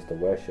ancestor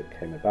worship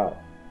came about.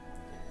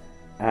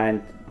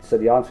 And so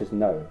the answer is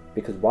no,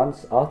 because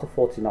once after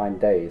 49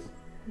 days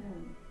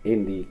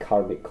in the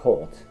karmic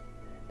court,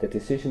 the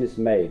decision is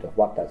made of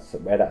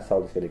where that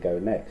soul is going to go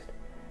next,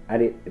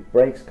 and it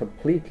breaks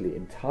completely,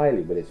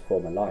 entirely with its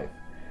former life.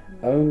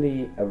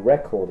 Only a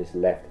record is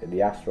left in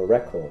the astral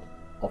record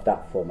of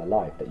that former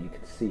life that you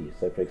can see.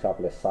 So for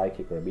example, a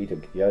psychic or a medium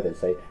can go and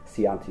say,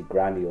 see Auntie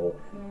Granny or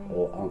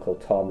Uncle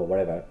Tom or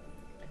whatever.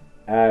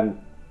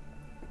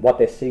 What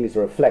they're seeing is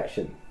a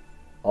reflection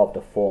of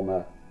the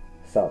former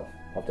self,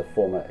 of the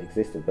former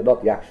existence, but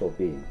not the actual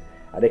being.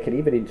 And they can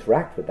even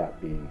interact with that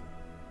being,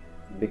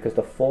 because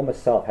the former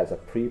self has a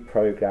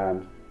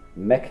pre-programmed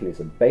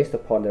mechanism based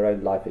upon their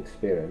own life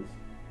experience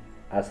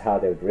as how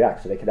they would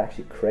react. So they can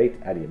actually create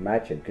and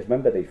imagine, because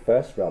remember the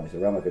first realm is a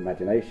realm of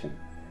imagination,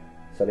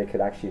 so they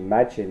can actually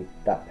imagine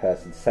that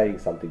person saying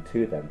something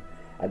to them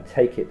and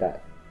take it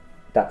that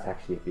that's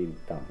actually being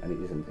done, and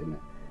it isn't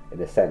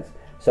in a sense.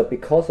 So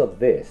because of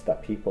this,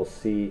 that people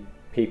see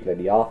people in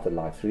the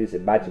afterlife through this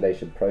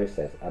imagination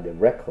process and the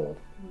record,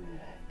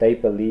 they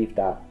believe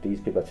that these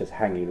people are just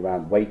hanging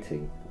around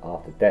waiting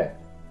after death.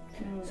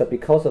 So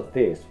because of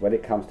this, when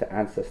it comes to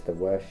ancestor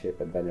worship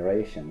and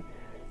veneration,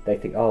 they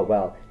think, oh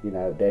well,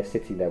 they're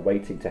sitting there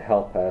waiting to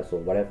help us or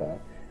whatever,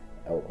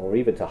 or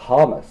even to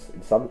harm us.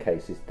 In some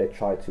cases they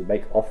try to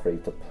make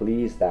offerings to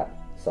please that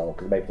soul,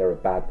 because maybe they're a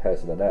bad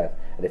person on earth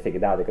and they're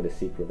thinking now they're going to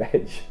seek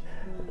revenge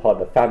upon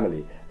the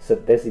family. So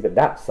there's even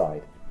that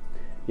side.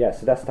 Yeah,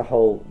 so that's the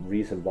whole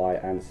reason why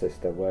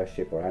ancestor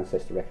worship or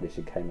ancestor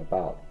recognition came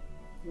about.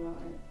 Right.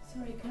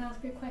 Sorry, can I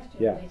ask you a question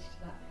Yeah. related to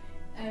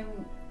that?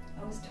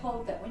 I was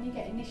told that when you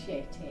get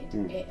initiated,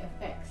 it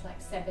affects like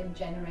 7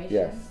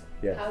 generations.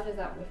 Yes. How does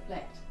that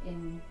reflect the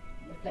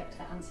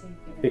answer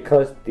you've given?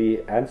 Because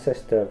the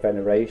ancestor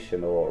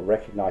veneration or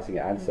recognizing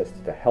an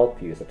ancestor to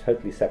help you is a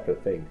totally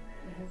separate thing.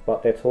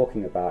 What they're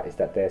talking about is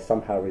that they're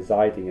somehow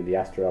residing in the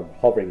astral realm,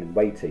 hovering and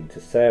waiting to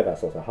serve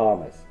us or to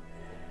harm us.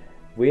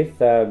 With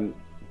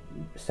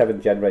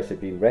 7 generations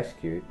being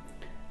rescued,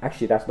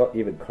 actually that's not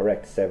even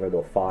correct. 7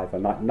 or 5 or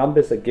 9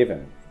 numbers are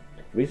given.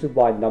 The reason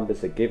why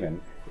numbers are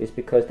given is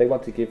because they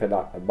want to give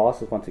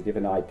masters want to give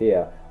an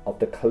idea of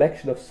the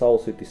collection of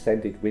souls who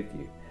descended with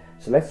you.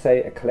 So let's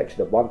say a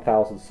collection of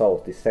 1,000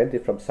 souls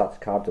descended from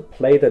Satsang to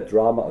play the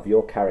drama of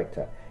your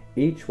character.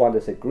 Each one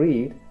has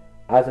agreed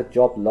as a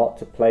job lot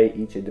to play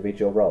each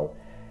individual role.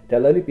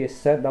 There'll only be a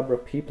certain number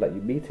of people that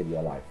you meet in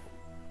your life.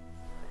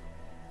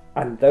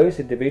 And those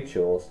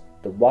individuals,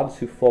 the ones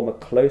who form a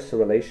closer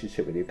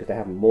relationship with you because they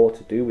have more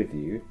to do with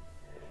you,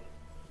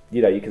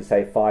 you can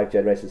say 5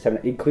 generations, 7,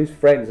 includes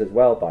friends as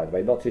well, by the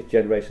way, not just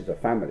generations of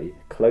family,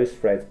 close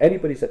friends,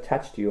 anybody who's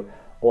attached to you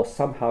or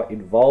somehow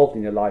involved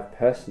in your life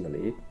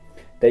personally,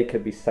 they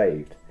can be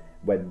saved.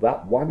 When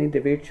that one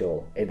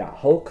individual in that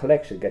whole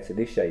collection gets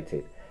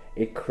initiated,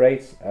 it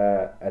creates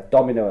a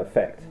domino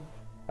effect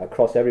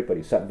across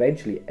everybody. So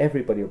eventually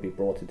everybody will be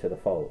brought into the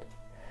fold.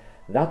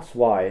 That's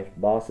why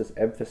masters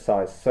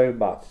emphasize so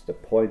much the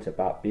point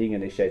about being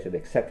initiated and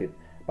accepted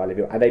by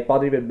living, and they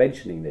bother even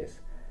mentioning this.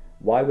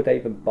 Why would they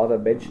even bother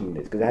mentioning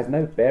this? Because it has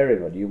no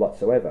bearing on you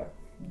whatsoever,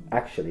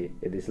 actually,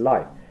 in this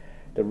life.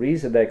 The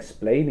reason they're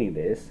explaining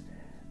this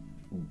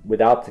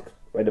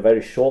in a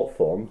very short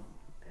form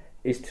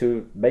is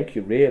to make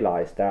you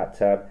realize that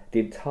the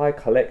entire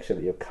collection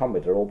that you've come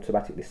with are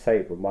automatically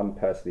saved when one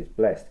person is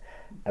blessed.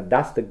 And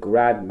that's the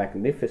grand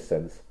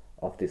magnificence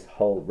of this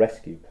whole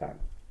rescue plan.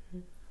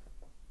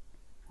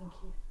 Thank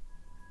you.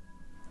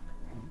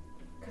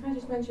 Can I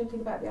just mention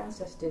something about the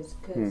ancestors?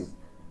 Because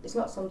it's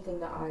not something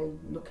that I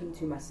look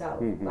into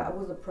myself, but I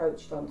was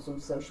approached on some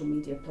social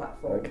media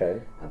platform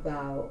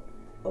about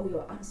oh,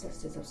 your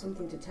ancestors have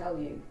something to tell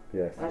you.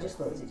 Yes. And I just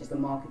thought, is it just a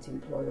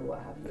marketing ploy or what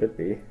have you? Could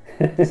be.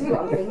 This is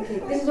what I'm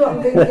thinking. This is what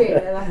I'm thinking.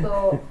 And I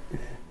thought,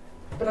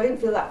 but I didn't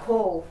feel that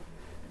pull,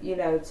 you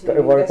know, to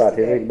Don't worry about it,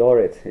 investigate. ignore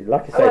it.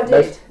 Like you Oh,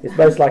 say, it's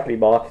most likely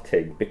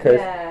marketing because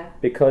Yeah.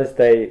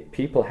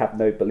 people have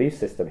no belief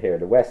system here in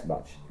the West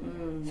much.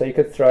 So you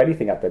could throw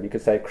anything at them. You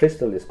could say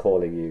crystal is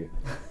calling you,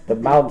 the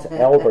Mount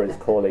Elba is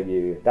calling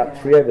you, that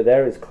Yeah. tree over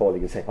there is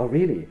calling you. Say, oh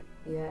really?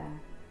 Yeah.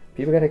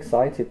 People get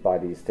excited by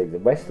these things. The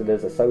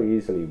Westerners are so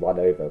easily won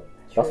over.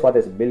 That's True. why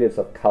there's millions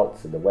of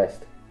cults in the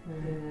West.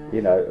 Yeah.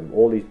 You know,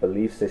 all these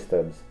belief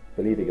systems,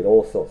 believing in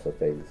all sorts of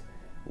things,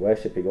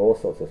 worshipping all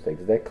sorts of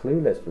things. They're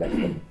clueless, bless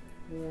them.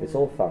 Yeah. It's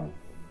all fun.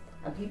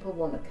 And people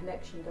want a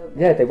connection, don't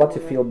they? Yeah, they want to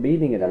Wanna- feel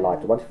meaning in their life.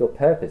 Yeah. They want to feel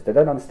purpose. They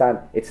don't understand.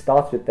 It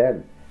starts with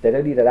them. They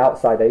don't need an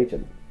outside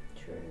agent.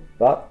 True.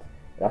 But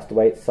that's the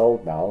way it's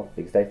sold now,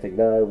 because they think,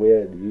 no,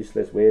 we're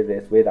useless, we're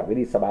this, we're that. We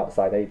need some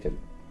outside agent.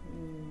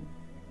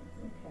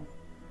 Okay.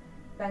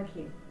 Thank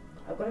you.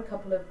 I've got a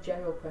couple of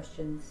general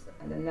questions,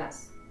 and then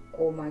that's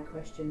all my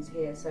questions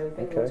here. So if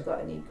anyone's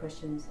got any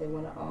questions they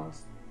want to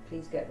ask,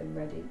 please get them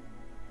ready.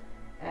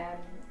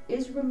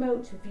 Is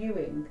remote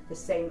viewing the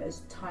same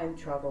as time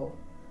travel?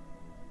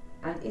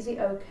 And is it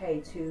okay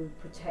to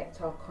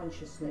protect our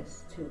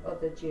consciousness to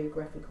other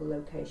geographical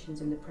locations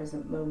in the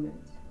present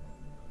moment?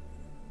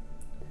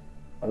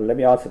 Let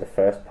me answer the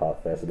first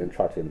part first, and then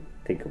try to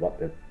think of what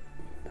the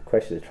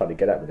question is trying to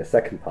get at with the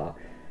second part.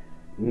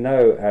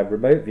 No,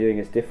 remote viewing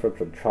is different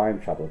from time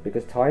travel,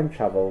 because time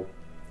travel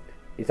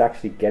is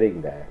actually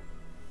getting there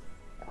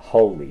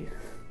wholly.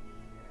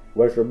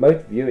 Whereas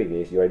remote viewing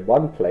is you're in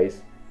one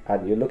place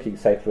and you're looking,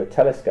 say, through a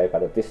telescope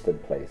at a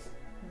distant place.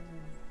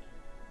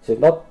 So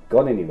it's not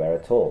gone anywhere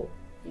at all.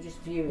 You're just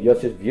viewing. You're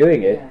just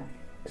viewing it. Yeah.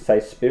 Say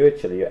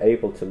spiritually, you're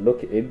able to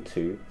look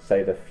into,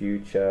 say, the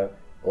future,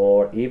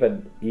 or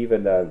even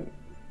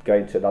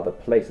going to another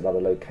place,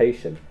 another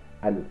location,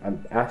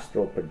 and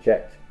astral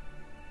project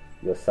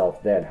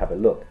yourself there and have a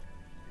look.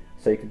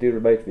 So you can do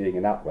remote viewing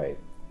in that way.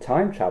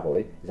 Time travel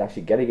is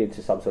actually getting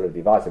into some sort of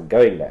device and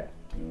going there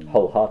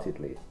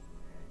wholeheartedly.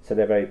 So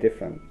they're very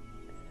different.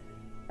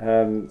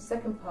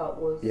 Second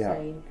part was Yeah,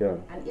 saying, go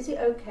on. and is it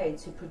okay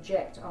to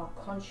project our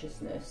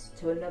consciousness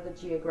to another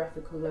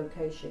geographical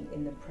location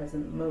in the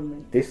present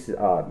moment? This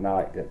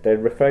now they're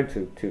referring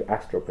to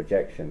astral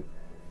projection.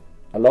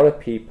 A lot of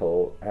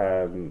people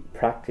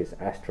practice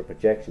astral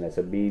projection as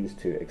a means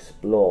to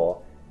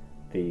explore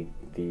the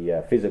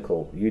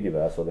physical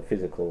universe or the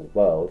physical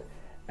world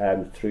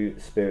through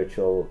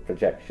spiritual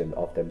projection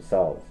of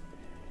themselves.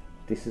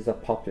 This is a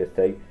popular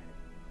thing.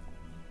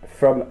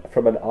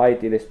 From an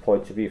idealist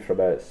point of view, from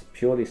a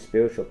purely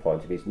spiritual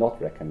point of view, it's not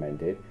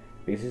recommended,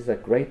 because this is a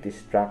great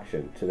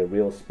distraction to the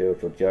real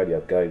spiritual journey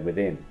of going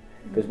within.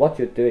 Because what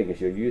you're doing is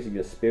you're using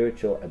your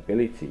spiritual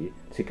ability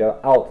to go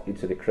out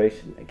into the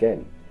creation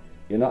again.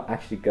 You're not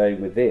actually going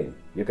within,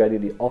 you're going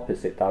in the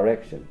opposite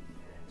direction.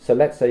 So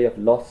let's say you've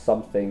lost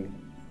something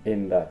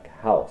in the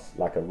house,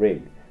 like a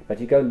ring,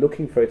 but you go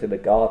looking for it in the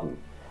garden,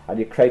 and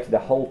you created a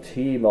whole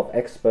team of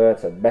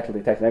experts and metal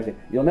detection and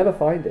everything. You'll never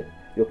find it.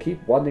 You'll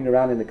keep wandering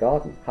around in the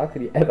garden. How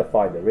can you ever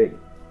find the ring?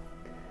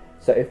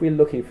 So if we're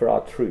looking for our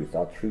truth,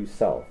 our true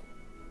self,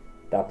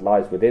 that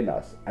lies within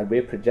us, and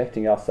we're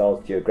projecting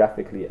ourselves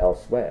geographically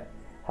elsewhere,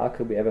 how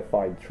can we ever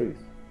find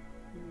truth?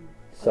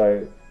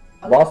 So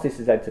whilst this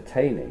is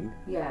entertaining,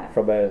 Yeah.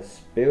 from a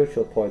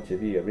spiritual point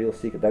of view, a real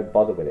seeker, don't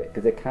bother with it,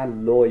 because it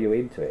can lure you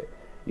into it.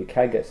 You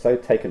can get so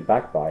taken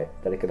back by it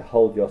that it can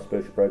hold your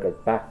spiritual progress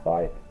back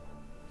by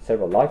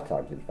several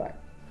lifetimes, in fact.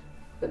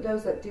 But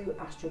those that do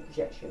astral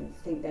projection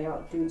think they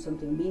are doing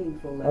something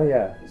meaningful there. Oh,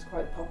 yeah. It's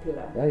quite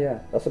popular. Yeah,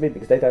 that's what I mean,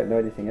 because they don't know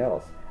anything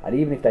else. And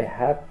even if they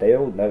have, they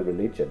all know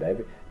religion.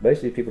 Most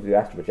of the people who do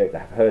astral project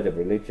have heard of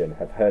religion,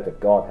 have heard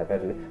of God, have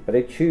heard of it, but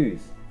they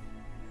choose,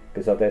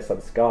 because of their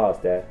scars,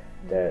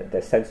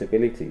 their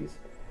sensibilities.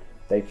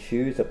 They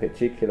choose a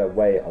particular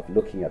way of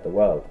looking at the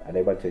world, and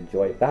they want to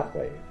enjoy it that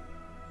way.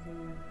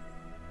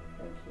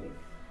 Thank you.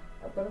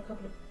 I've got a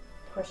couple of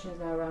questions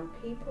now around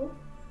people.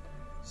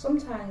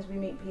 Sometimes we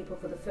meet people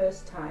for the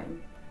first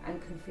time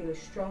and can feel a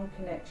strong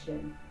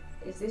connection.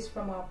 Is this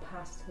from our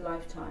past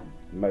lifetime?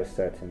 Most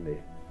certainly.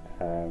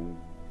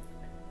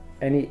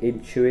 Any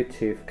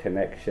intuitive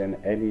connection,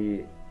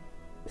 any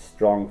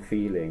strong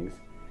feelings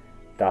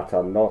that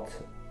are not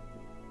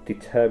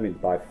determined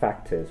by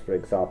factors. For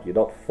example, you're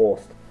not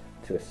forced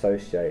to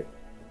associate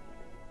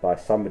by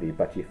somebody,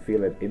 but you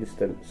feel an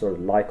instant sort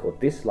of like or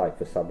dislike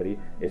for somebody,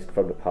 is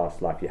from the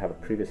past life. You have a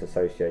previous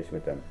association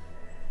with them,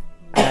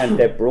 and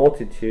they're brought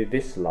into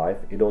this life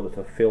in order to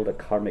fulfill the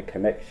karmic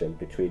connection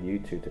between you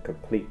two to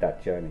complete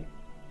that journey.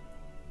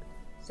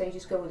 So you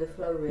just go with the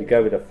flow, really? You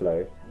go with the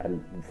flow,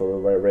 and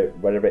for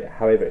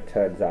however it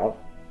turns out,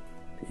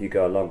 you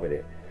go along with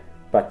it.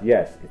 But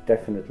yes, it's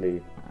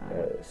definitely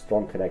a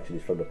strong connection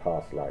is from the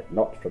past life,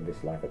 not from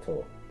this life at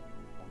all.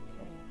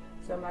 Okay.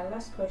 So my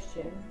last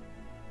question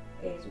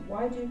is,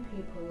 why do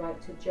people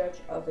like to judge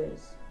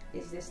others?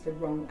 Is this the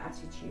wrong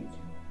attitude?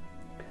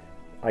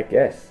 I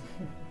guess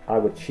I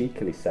would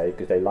cheekily say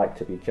because they like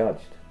to be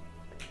judged.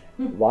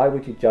 Why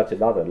would you judge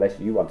another unless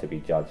you want to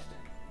be judged?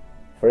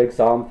 For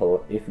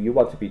example, if you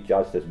want to be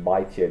judged as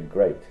mighty and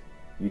great,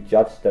 you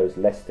judge those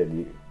less than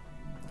you,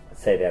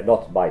 say they're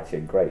not mighty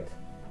and great.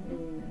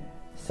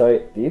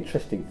 So the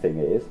interesting thing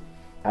is,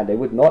 and they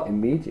would not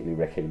immediately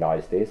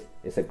recognize this,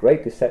 it's a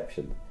great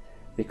deception,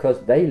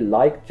 because they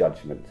like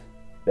judgment,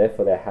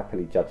 therefore they're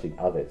happily judging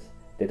others.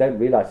 They don't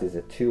realize it's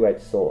a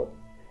two-edged sword.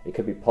 It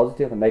can be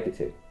positive or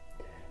negative.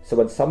 So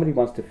when somebody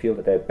wants to feel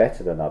that they're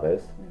better than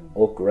others,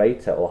 or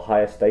greater or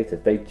higher status,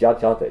 they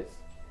judge others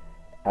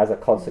as a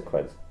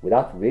consequence,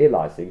 without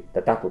realizing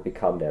that that will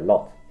become their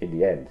lot in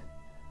the end,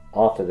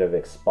 after they've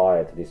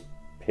expired this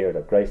period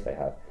of grace they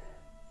have.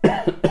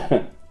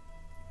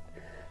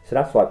 So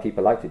that's why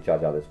people like to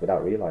judge others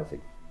without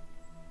realizing.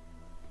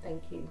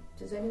 Thank you.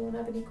 Does anyone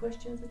have any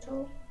questions at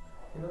all?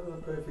 You know,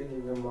 the perfect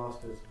even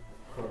masters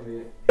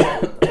currently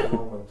at the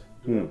moment,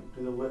 do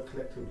they work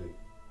collectively?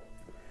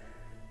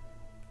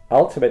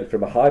 Ultimately,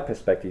 from a high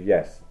perspective,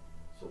 yes.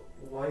 So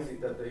why is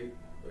it that they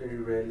very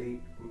rarely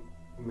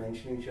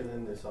mention each other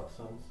in their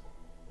satsangs?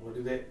 Or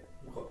do they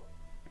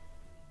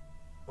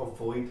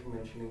avoid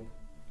mentioning?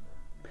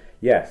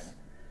 Yes,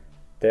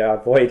 they are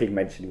avoiding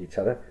mentioning each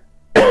other.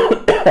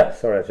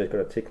 Sorry, I've just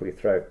got a tickly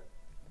throat.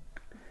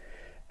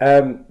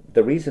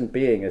 The reason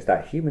being is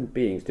that human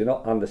beings do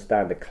not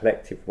understand the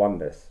collective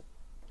oneness.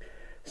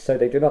 So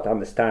they do not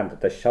understand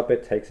that the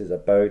Shabad takes its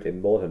abode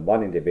in more than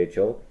one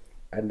individual,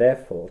 and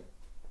therefore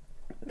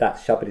that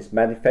Shabad is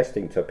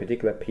manifesting to a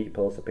particular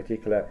people's, a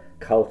particular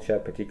culture, a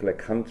particular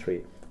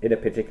country in a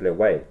particular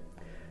way.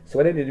 So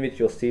when an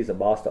individual sees a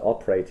master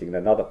operating in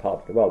another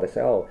part of the world, they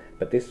say, oh,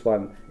 but this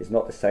one is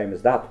not the same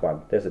as that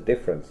one. There's a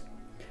difference.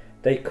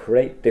 They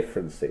create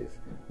differences.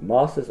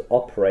 Masters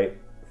operate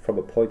from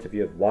a point of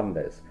view of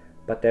oneness,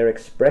 but their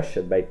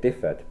expression may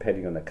differ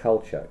depending on the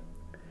culture.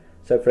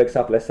 So for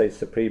example, let's say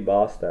Supreme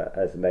Master,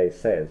 as Nay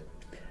says,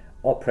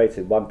 operates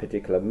in one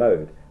particular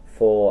mode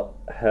for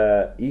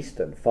her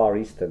Far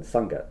Eastern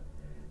Sangha.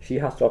 She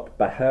has to operate,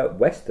 but her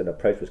Western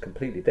approach was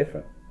completely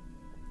different.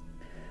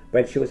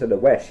 When she was in the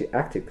West, she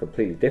acted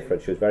completely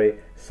different. She was very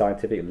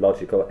scientific,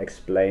 logical,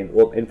 explained,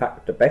 or in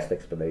fact the best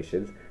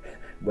explanations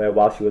were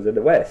while she was in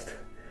the West.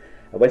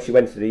 And when she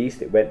went to the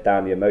East, it went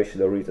down the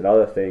emotional route and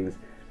other things.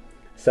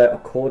 So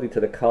according to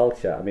the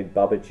culture, I mean,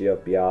 Babaji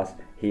of Bias,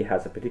 he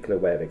has a particular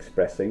way of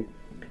expressing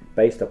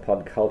based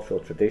upon cultural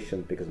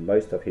tradition, because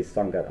most of his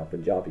Sangha are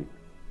Punjabi.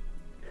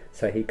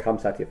 So he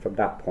comes at it from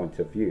that point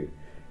of view.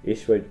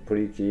 Ishwar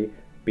Puriji,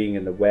 being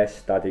in the West,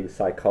 studying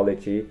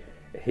psychology,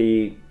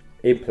 he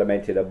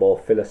implemented a more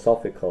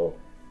philosophical,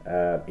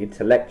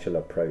 intellectual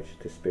approach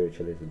to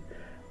spiritualism.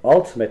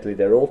 Ultimately,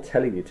 they're all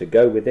telling you to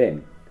go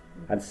within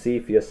and see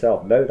for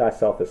yourself, know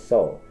thyself as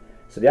soul.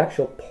 So the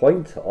actual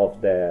point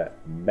of their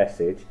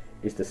message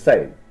is the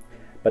same,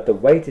 but the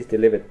way it is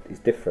delivered is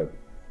different.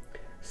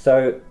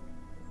 So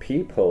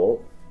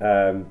people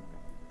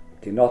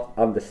do not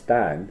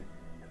understand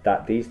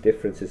that these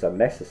differences are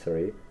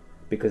necessary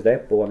because they're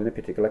born in a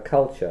particular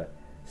culture.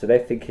 So they're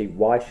thinking,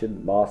 why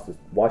should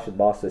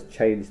masters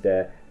change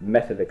their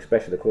method of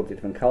expression according to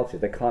different cultures?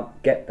 They can't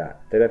get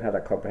that. They don't have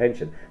that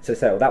comprehension. So they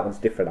say, oh, that one's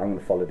different, I'm going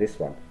to follow this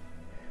one.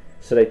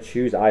 So they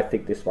choose, I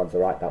think this one's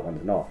right, that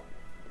one's not.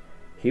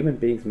 Human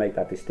beings make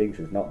that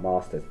distinction, not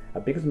masters.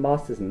 And because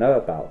masters know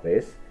about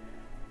this,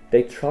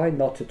 they try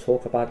not to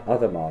talk about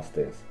other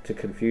masters to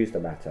confuse the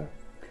matter.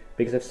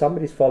 Because if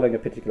somebody's following a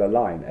particular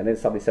line and then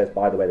somebody says,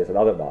 by the way, there's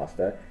another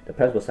master, the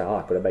person will say, oh,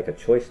 I've got to make a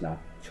choice now.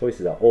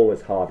 Choices are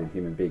always hard in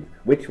human beings.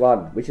 Which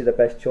one? Which is the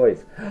best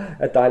choice?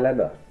 A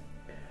dilemma.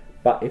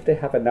 But if they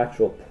have a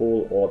natural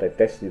pull or their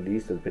destiny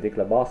leads to a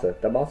particular master,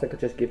 the master could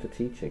just give the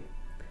teaching.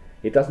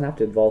 It doesn't have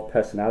to involve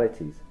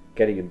personalities,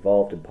 getting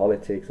involved in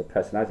politics or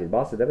personalities.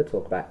 Masters never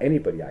talk about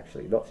anybody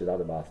actually, not just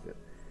other masters.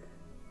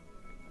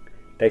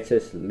 They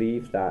just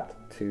leave that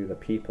to the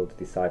people to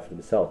decide for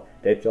themselves.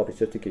 Their job is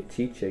just to give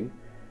teaching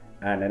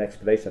and an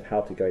explanation of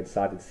how to go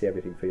inside and see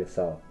everything for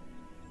yourself.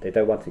 They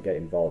don't want to get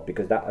involved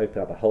because that opens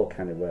up a whole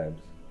can of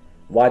worms.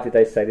 Why did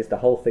they say this? The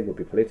whole thing would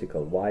be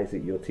political. Why is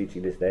it you're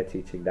teaching this, they're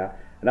teaching that?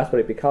 And that's what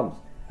it becomes,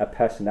 a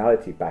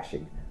personality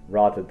bashing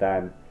rather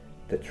than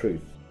the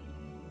truth.